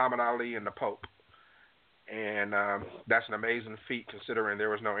Muhammad Ali and the Pope. And that's an amazing feat considering there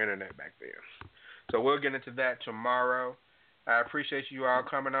was no Internet back then. So we'll get into that tomorrow. I appreciate you all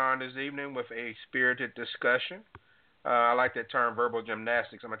coming on this evening with a spirited discussion. I like that term, verbal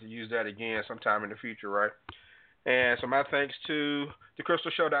gymnastics. I'm going to use that again sometime in the future, right? And so my thanks to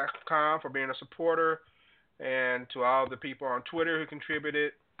thecrystalshow.com for being a supporter, and to all the people on Twitter who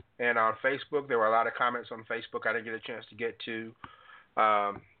contributed, and on Facebook. There were a lot of comments on Facebook I didn't get a chance to get to.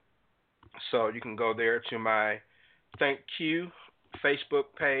 So you can go there to my Thank Q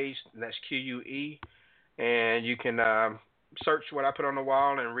Facebook page, and that's QUE, and you can search what I put on the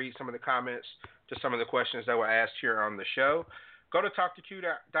wall and read some of the comments to some of the questions that were asked here on the show. Go to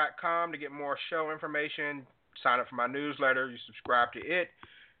talktoq.com to get more show information. Sign up for my newsletter. You subscribe to it.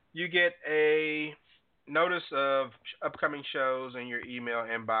 You get a notice of upcoming shows in your email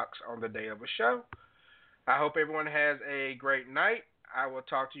inbox on the day of a show. I hope everyone has a great night. I will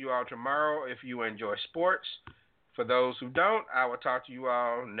talk to you all tomorrow if you enjoy sports. For those who don't, I will talk to you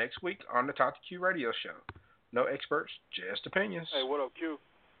all next week on the Talk to Q radio show. No experts, just opinions. Hey, what up, Q?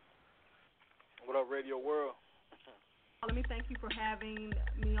 What up, Radio World? Let me thank you for having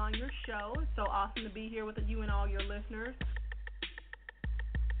me on your show. It's so awesome to be here with you and all your listeners.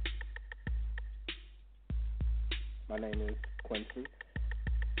 My name is Quincy,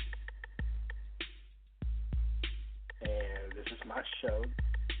 and this is my show,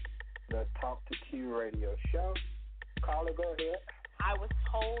 the Talk to Q radio show. Caller, go ahead. I was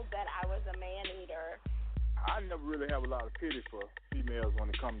told that I was a man-eater. I never really have a lot of pity for females when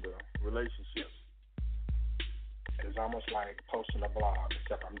it comes to relationships. It's almost like posting a blog,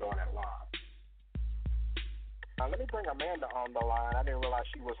 except I'm doing it live. Let me bring Amanda on the line. I didn't realize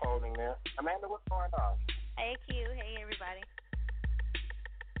she was holding there. Amanda, what's going on? Hey, Q. Hey, everybody.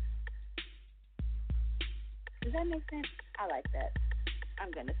 Does that make sense? I like that.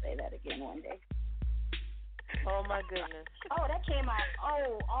 I'm going to say that again one day. Oh, my goodness. Oh, that came out,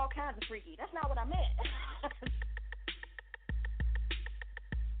 all kinds of freaky. That's not what I meant.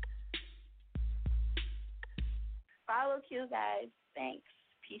 Follow Q, guys. Thanks.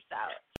 Peace out.